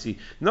udemaisi.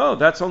 No,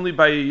 that's only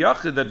by a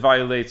yachid that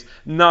violates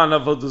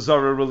non-avodah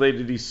zarah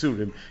related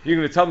isurim. You're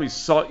going to tell me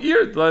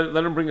sa'ir,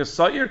 let him bring a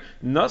sa'ir,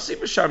 nasi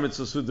b'shar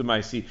mitzvos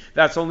udemaisi.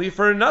 That's only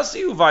for a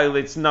nasi who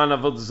violates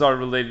non-avodah zarah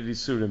related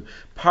isurim.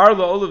 Par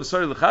la'olah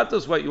v'sari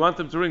l'chatos, what, you want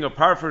them to bring a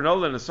par for an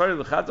olah and a sari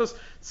l'chatos?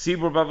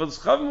 Tzibur b'avodah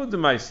chavim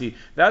udemaisi.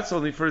 That's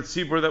only for a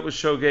tzibur that was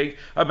shogeg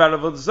about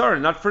avodah zarah,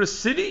 not for a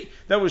city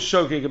that was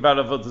shogeg about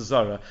avodah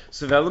zarah.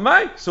 So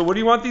ve'lamai. So what do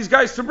you want these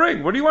guys to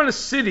bring? What do you want a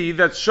city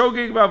that's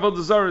shogeg about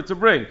avodah zarah to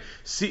bring?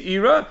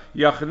 Seira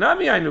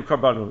yachanami ainu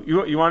karbanu.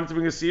 You want it to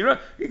bring a seira?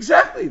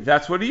 Exactly.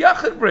 That's what a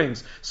yachid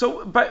brings.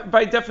 So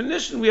by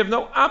definition, we have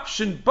no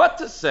option but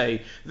to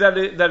say that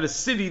a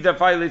city that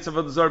violates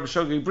avodah zarah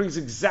b'shogeg brings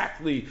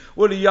exactly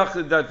what a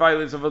yachid that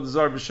violates avodah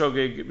zarah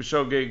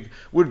b'shogeg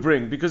would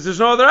bring, because there's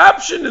no other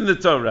option in the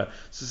Torah.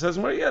 So it says,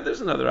 well, yeah,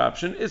 there's another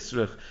option.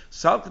 Isrich.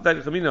 Sal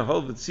k'day l'chamina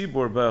hol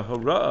v'tzibur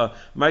b'hora'a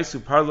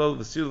maisu parlol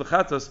v'sir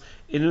l'chatos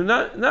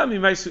inunami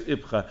maisu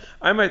ibcha.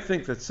 I might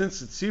think that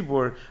since it's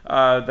tzibur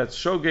that's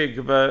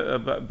shogeg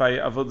by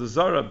avodah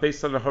zarah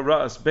based on a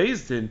hora'as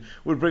bezdin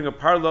would bring a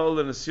parlol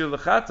and a sir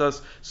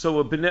l'chatos, so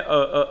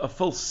a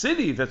full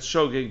city that's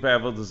shogeg by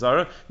avodah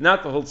zarah,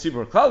 not the whole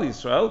tzibur Klal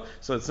Yisrael.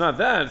 So it's not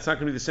that. It's not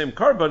going to be the same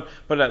carbon,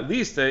 but at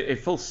least a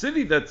full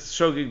city that's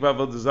shogeg by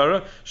avodah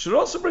zarah should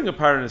also bring a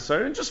par and a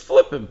sar and just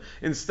flip him.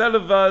 Instead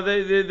of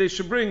they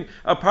should bring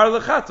a par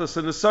lechatos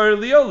and a sar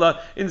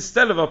liola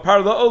instead of a par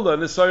laola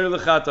and a sar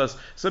lechatos.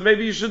 So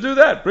maybe you should do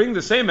that. Bring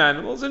the same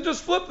animals and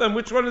just flip them.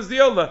 Which one is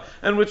the ola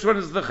and which one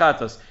is the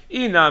chatos?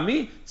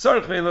 Inami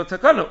tzarich ve'en lo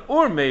takana.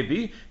 Or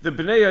maybe the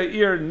bnei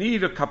ha'ir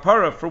need a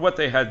kapara for what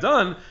they had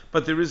done,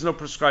 but there is no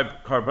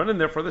prescribed carbon, and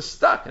therefore they're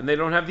stuck, and they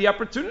don't have the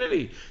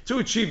opportunity to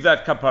achieve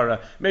that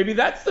kapara. Maybe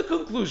that's the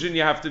conclusion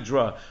you have to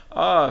draw.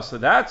 So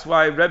that's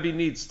why Rebbe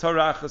needs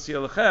Torah Achas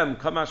Yelachem,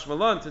 Kamash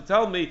Malon, to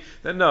tell me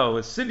that no,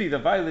 a city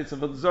that violates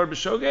Avodah Zarah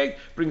b'shogeg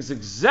brings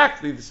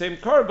exactly the same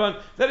carbon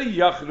that a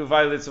Yachid who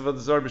violates Avodah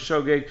Zarah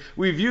b'shogeg.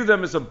 We view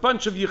them as a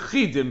bunch of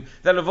Yechidim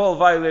that have all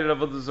violated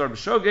Avodah Zarah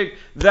b'shogeg.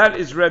 That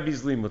is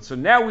Rebbe's limud. So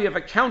now we have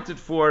accounted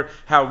for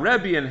how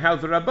Rebbe and how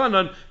the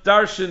Rabbanan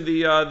darshan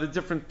the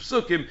different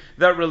psukim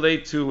that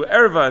relate to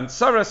Erva and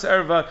Saras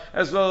Erva,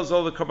 as well as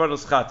all the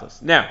Karbanos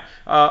Chatas. Now,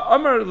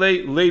 Amar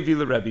Levi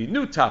LeRebbe,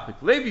 new topic.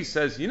 Levi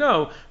says,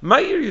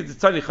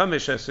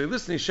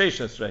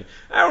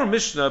 our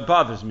Mishnah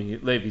bothers me,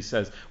 Levi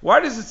says. Why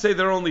does it say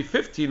there are only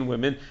 15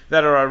 women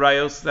that are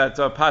arayos, that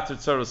Pater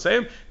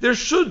Tzarosayim? There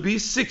should be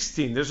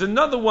 16. There's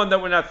another one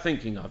that we're not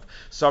thinking of.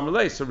 So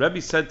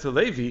Rebbe said to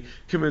Levi,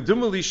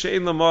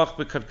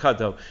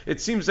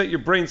 it seems that your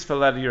brains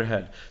fell out of your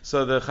head.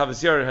 So the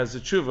Chavaz Yair has a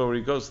tshuva where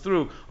he goes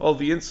through all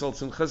the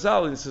insults in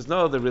Chazal, and he says,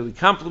 no, they're really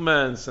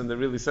compliments, and they're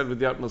really said with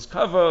the utmost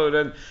kavod,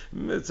 and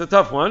it's a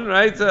tough one,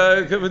 right?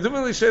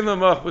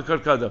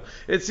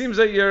 It seems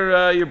that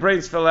your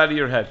brains fell out of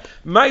your head.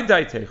 My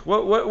daitech,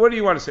 what do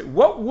you want to say?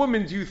 What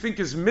woman do you think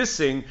is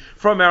missing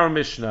from our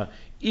Mishnah?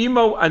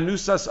 Imo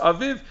anusas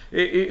aviv.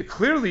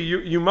 Clearly,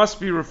 you must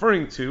be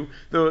referring to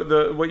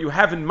the what you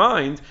have in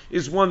mind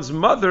is one's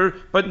mother,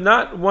 but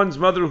not one's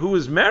mother who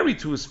is married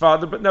to his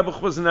father. But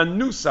Nebuch was an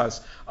anusas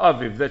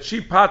aviv, that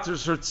she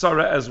paters her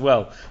tzara as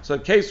well. So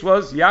the case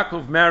was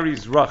Yaakov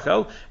marries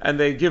Rachel, and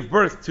they give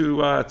birth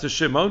to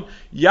Shimon.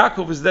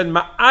 Yaakov is then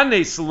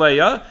ma'anes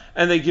Leah,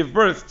 and they give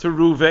birth to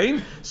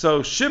Ruvain.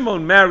 So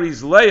Shimon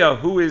marries Leah,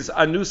 who is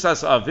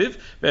anusas aviv,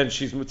 and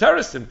she's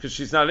muterasim because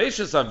she's not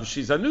eshes aviv,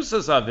 she's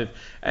anusas aviv.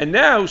 And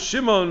now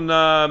Shimon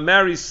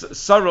marries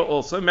Sarah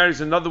also, marries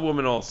another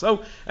woman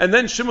also, and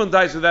then Shimon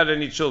dies without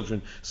any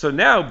children. So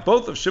now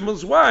both of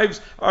Shimon's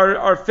wives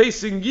are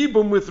facing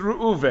Yibum with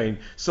Reuven.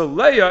 So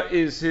Leah Leah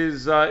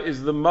is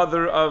the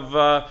mother of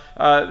the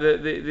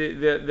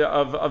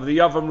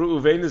Yavam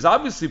Reuven is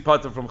obviously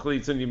pater from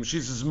Chalitza and Yibum.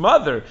 She's his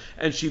mother,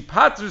 and she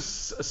paters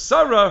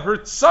Sarah, her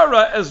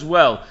tzara as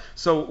well.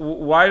 So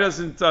why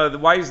isn't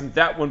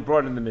that one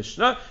brought in the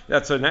Mishnah?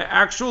 That's an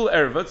actual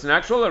erva, it's an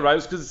actual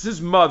arrival because it's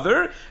his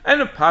mother,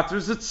 and it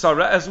paters the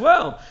tzara as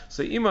well.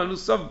 So Ima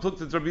Nusav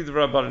plukta Rabbi the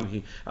Rabbanan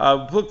he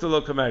plukta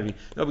lo kamari.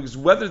 No, because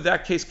whether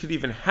that case could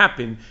even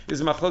happen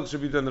is machlokes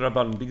Rabbi and the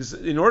Rabbanan. Because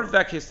in order for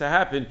that case to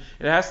happen,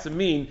 it has to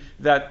mean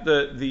that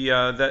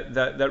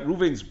that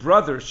Reuven's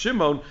brother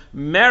Shimon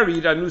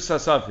married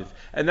Anusas Aviv,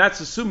 and that's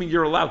assuming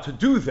you're allowed to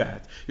do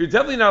that. You're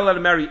definitely not allowed to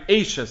marry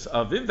Eishes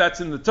Aviv.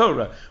 That's in the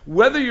Torah.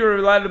 Whether you're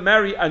allowed to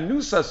marry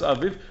Anusas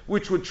Aviv,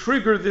 which would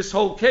trigger this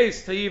whole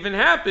case to even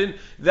happen,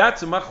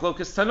 that's a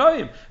machlokas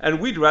tanoim, and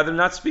we'd rather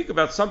not speak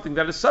about something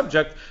that is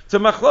subject to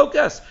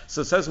machlokas.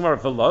 So it says Gemara,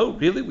 "V'lo,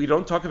 really, we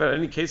don't talk about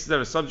any cases that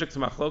are subject to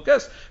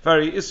machlokas."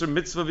 Vari isur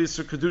mitzvah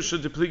v'isur kedusha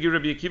depligi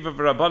Rabbi Akiva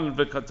v'Rabbanan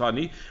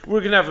v'Katani. We're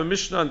going to have a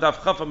Mishnah on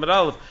Daf Chaf Amud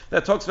Aleph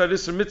that talks about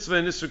isur mitzvah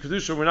and isur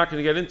kedusha. We're not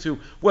going to get into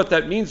what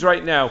that means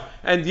right now,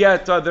 and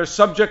yet they're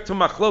subject to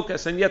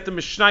machlokas, and yet the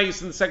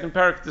Mishnayos in the second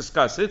parak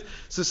discuss it.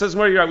 So it says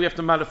Gemara, we have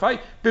to modify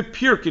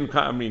bepirkin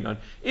ka'amrinan.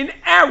 In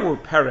our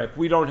parak,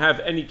 we don't have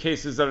any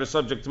cases that are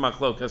subject to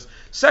machlokas.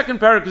 Second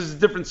parak is a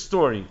different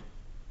story.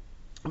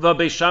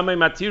 V'beishamay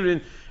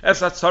matirin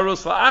es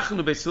atzaros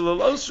la'achnu beisilal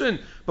osrin.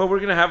 But we're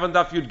going to have on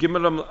Daf Yud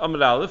Gimel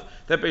Amud Aleph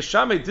that Beis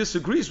Shammai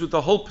disagrees with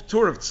the whole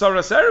Patur of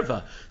Tzaras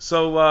Erva.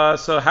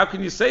 So how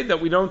can you say that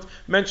we don't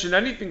mention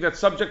anything that's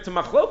subject to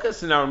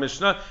Machlokas in our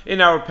Mishnah,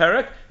 in our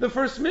Perek? The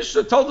first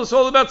Mishnah told us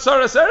all about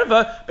Tzaras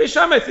Erva. Beis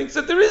Shammai thinks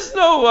that there is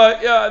no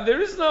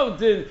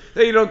din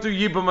that you don't do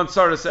Yibum on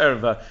Tzaras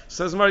Erva.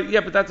 Says Mar,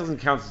 yeah, but that doesn't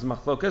count as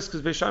Machlokas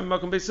because Beis Shammai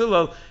Makom Beis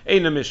Hillel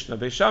ain't a Mishnah.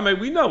 Beis Shammai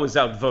we know is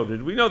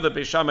outvoted. We know that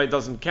Beis Shammai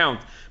doesn't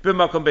count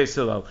b'Makom Beis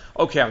Hillel.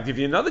 Okay, I'll give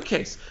you another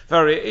case.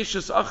 The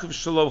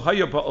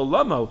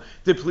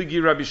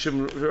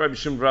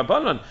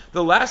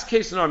last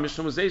case in our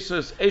Mishnah was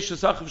Eishes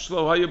Achiv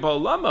Shelo Haya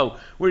Ba'olamo,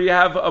 where you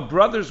have a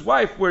brother's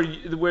wife, where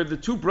the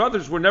two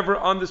brothers were never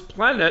on this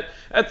planet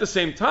at the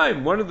same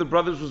time. One of the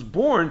brothers was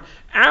born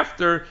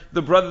after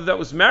the brother that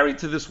was married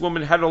to this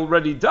woman had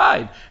already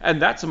died,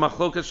 and that's a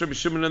machlokas Rabbi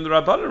Shimon and the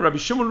Rabbanan. Rabbi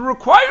Shimon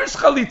requires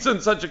chalitza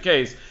in such a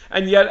case,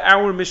 and yet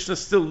our Mishnah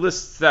still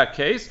lists that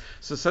case.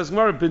 So it says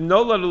Gemara,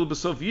 B'nola lul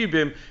b'sof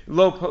yibim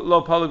lo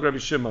palag Rabbi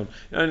Shimon.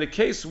 Now, in a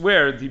case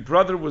where the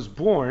brother was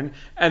born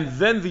and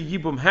then the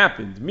yibum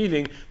happened,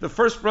 meaning the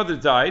first brother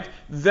died,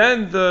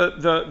 then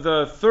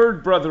the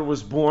third brother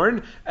was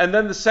born, and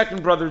then the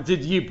second brother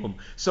did yibum.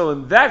 So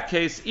in that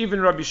case, even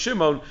Rabbi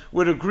Shimon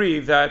would agree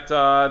that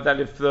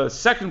if the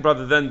second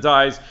brother then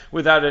dies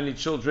without any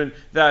children,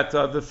 that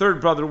the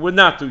third brother would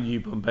not do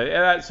yibum.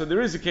 But so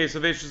there is a case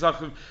of Eishes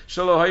Achiv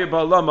Shelo Haya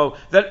Ba'olamo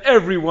that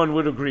everyone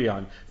would agree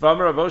on. But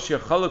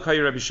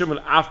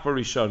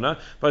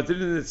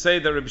didn't it say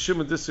that Rabbi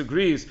Shimon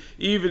disagrees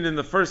even in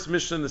the first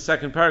Mishnah in the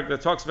second paragraph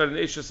that talks about an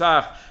Eishes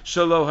Ach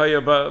Shelo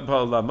Haya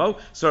Ba'olamo?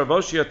 So Rabbi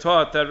Oshia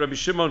taught that Rabbi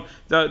Shimon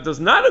does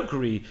not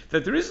agree,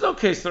 that there is no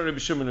case that Rabbi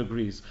Shimon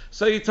agrees.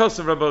 So he tells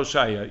of Rabbi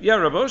Oshaya. Yeah,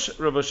 Rabbi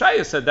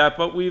Oshaya said that,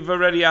 but we've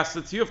already asked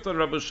the Tiyufta on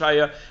Rabbi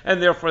Oshaya,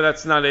 and therefore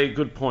that's not a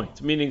good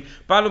point. Meaning,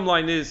 bottom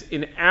line is,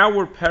 in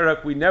our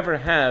parak we never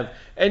have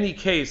any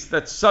case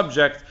that's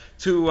subject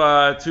to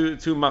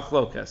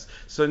machlokas.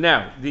 So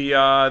now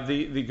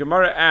the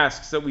Gemara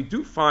asks that we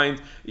do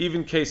find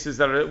cases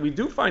that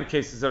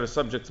are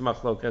subject to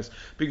machlokas,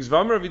 because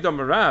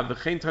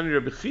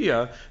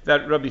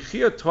that Rabbi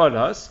Chia taught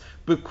us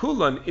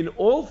Bekulan, in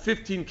all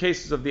 15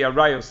 cases of the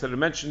arayos that are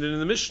mentioned in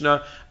the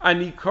Mishnah,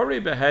 ani kore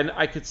behen,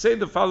 I could say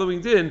the following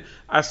din: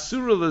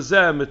 asura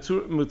lazeh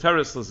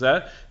muteris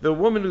lazeh. The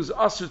woman who's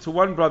asur to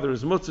one brother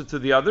is mutter to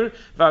the other.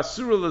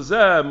 V'asura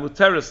lazeh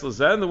muteris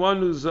lazeh, and the one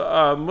who's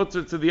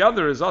mutter to the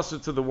other is asur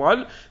to the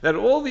one. That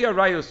all the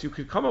arayos, you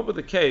could come up with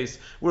a case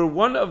where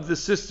one of the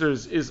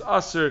sisters is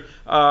asur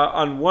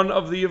on one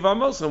of the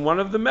Yevamos and one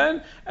of the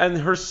men, and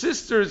her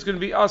sister is going to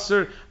be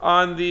asur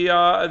on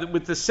the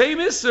with the same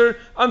isser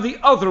on the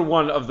other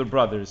one of the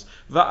brothers.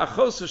 And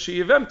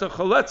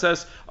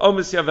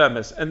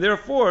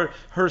therefore,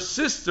 her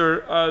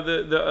sister of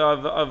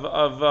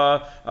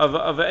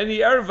any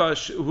erva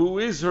who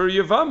is her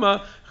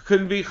Yevama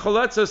can be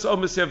choletzes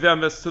omis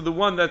yavemes to the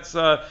one that's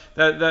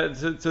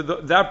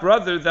that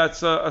brother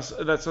that's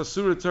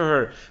asura to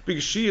her,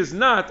 because she is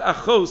not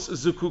achos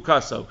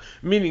zukukaso.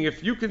 Meaning,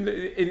 if you can,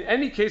 in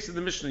any case of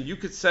the Mishnah, you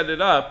could set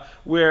it up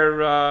where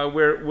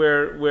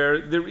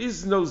there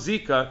is no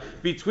zika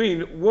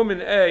between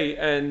woman A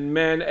and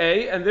man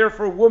A, and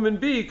therefore woman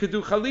B could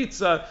do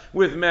chalitza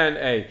with man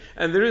A,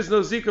 and there is no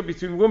zika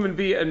between woman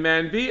B and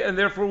man B, and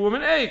therefore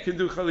woman A can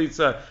do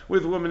chalitza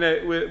with woman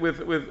A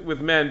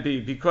with man B,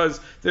 because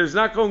there's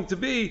not going to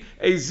be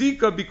a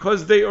zika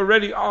because they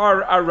already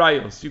are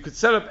arayos. You could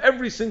set up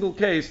every single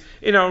case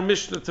in our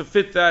Mishnah to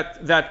fit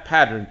that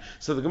pattern.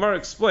 So the Gemara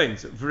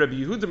explains, for Rabbi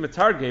Yehuda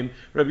Metargim,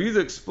 Rabbi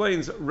Yehuda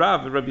explains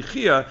Rabbi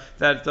Chia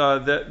that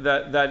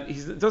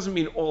it doesn't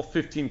mean all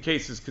 15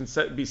 cases can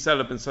be set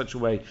up in such a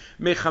way.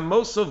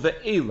 Mechamoso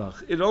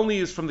ve'elach. It only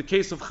is from the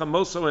case of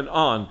chamoso and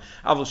on.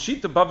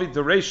 Avashita bavi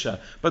deresha.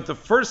 But the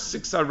first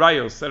 6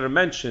 arayos that are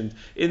mentioned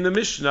in the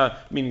Mishnah,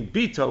 meaning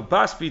bito,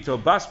 bas beno,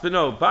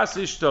 bas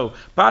ishto,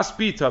 bas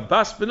bita,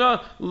 bas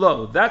bena,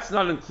 lo. That's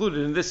not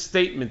included in this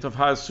statement of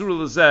ha'asura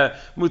lezeh,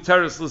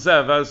 muteris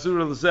lezeh,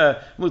 v'asura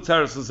lezeh,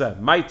 muteris lezeh.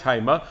 My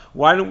timer.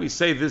 Why don't we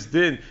say this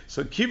din?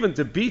 So kivan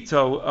to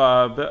bito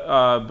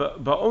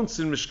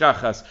ba'onsin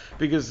mishkachas,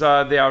 because the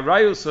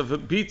arayos of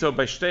bito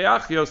by shtei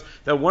achios,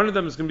 that one of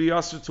them is going to be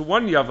asur to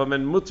one yavam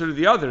and mutter to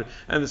the other,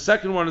 and the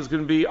second one is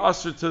going to be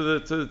asur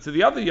to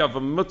the other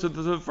yavam, mutter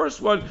to the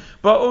first one.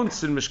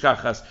 Ba'onsin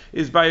mishkachas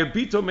is by a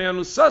bito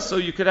me'anusas, so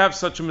you could have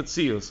such a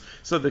metzius.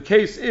 So the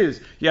case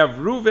is you have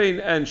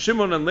Ruvain and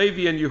Shimon and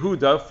Levi and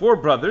Yehuda, 4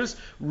 brothers.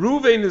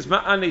 Ruvain is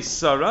ma'ane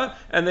Sarah,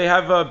 and they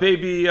have a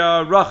baby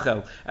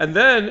Rachel, and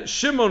then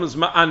Shimon is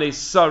ma'ane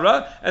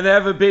Sarah, and they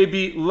have a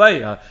baby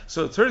Leah.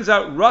 So it turns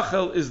out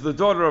Rachel is the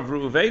daughter of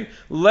Ruvain,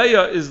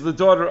 Leah is the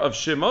daughter of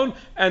Shimon,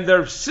 and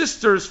they're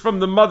sisters from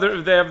the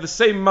mother. They have the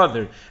same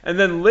mother. And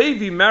then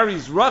Levi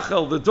marries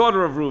Rachel, the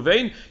daughter of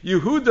Ruvain.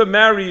 Yehuda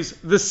marries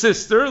the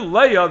sister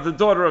Leah, the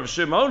daughter of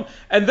Shimon,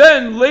 and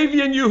then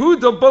Levi and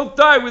Yehuda both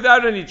die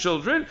without any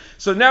children.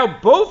 So now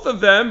both of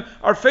them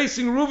are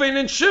facing Ruvain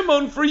and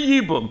Shimon for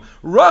Yibum.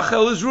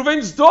 Rachel is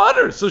Ruvain's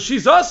daughter, so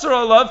she's Asur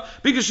alav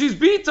because she's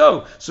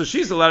Bito. So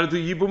she's allowed to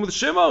do Yibum with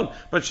Shimon,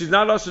 but she's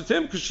not Asur to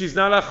him because she's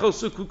not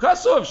Achosu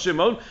Kukaso of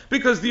Shimon,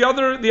 because the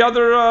other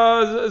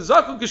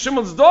Zakuk is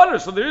Shimon's daughter,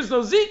 so there is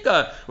no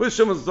Zika with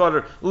Shimon's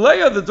daughter.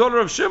 Leah, the daughter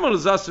of Shimon,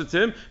 is Asur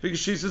to him because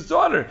she's his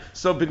daughter.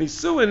 So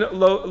B'nisuin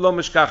lo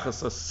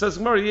mishkachas. Says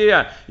Gemara,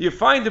 yeah, you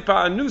find it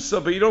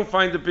ba'anusa, but you don't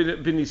find it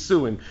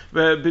b'nisuin.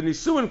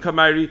 B'nisuin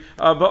kamari,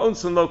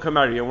 ba'onsin lo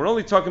kamari. And we're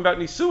only talking about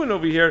nisuin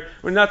over here.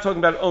 We're not talking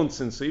about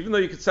onsin. So even though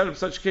you could set up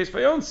such a case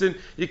by onsin,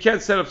 you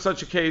can't set up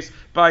such a case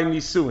by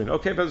nisuin.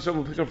 Okay, but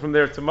we'll pick up from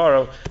there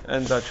tomorrow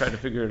and try to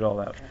figure it all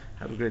out.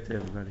 Have a great day,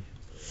 everybody.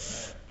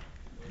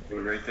 Have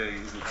a great day.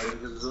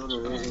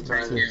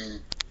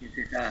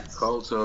 Cold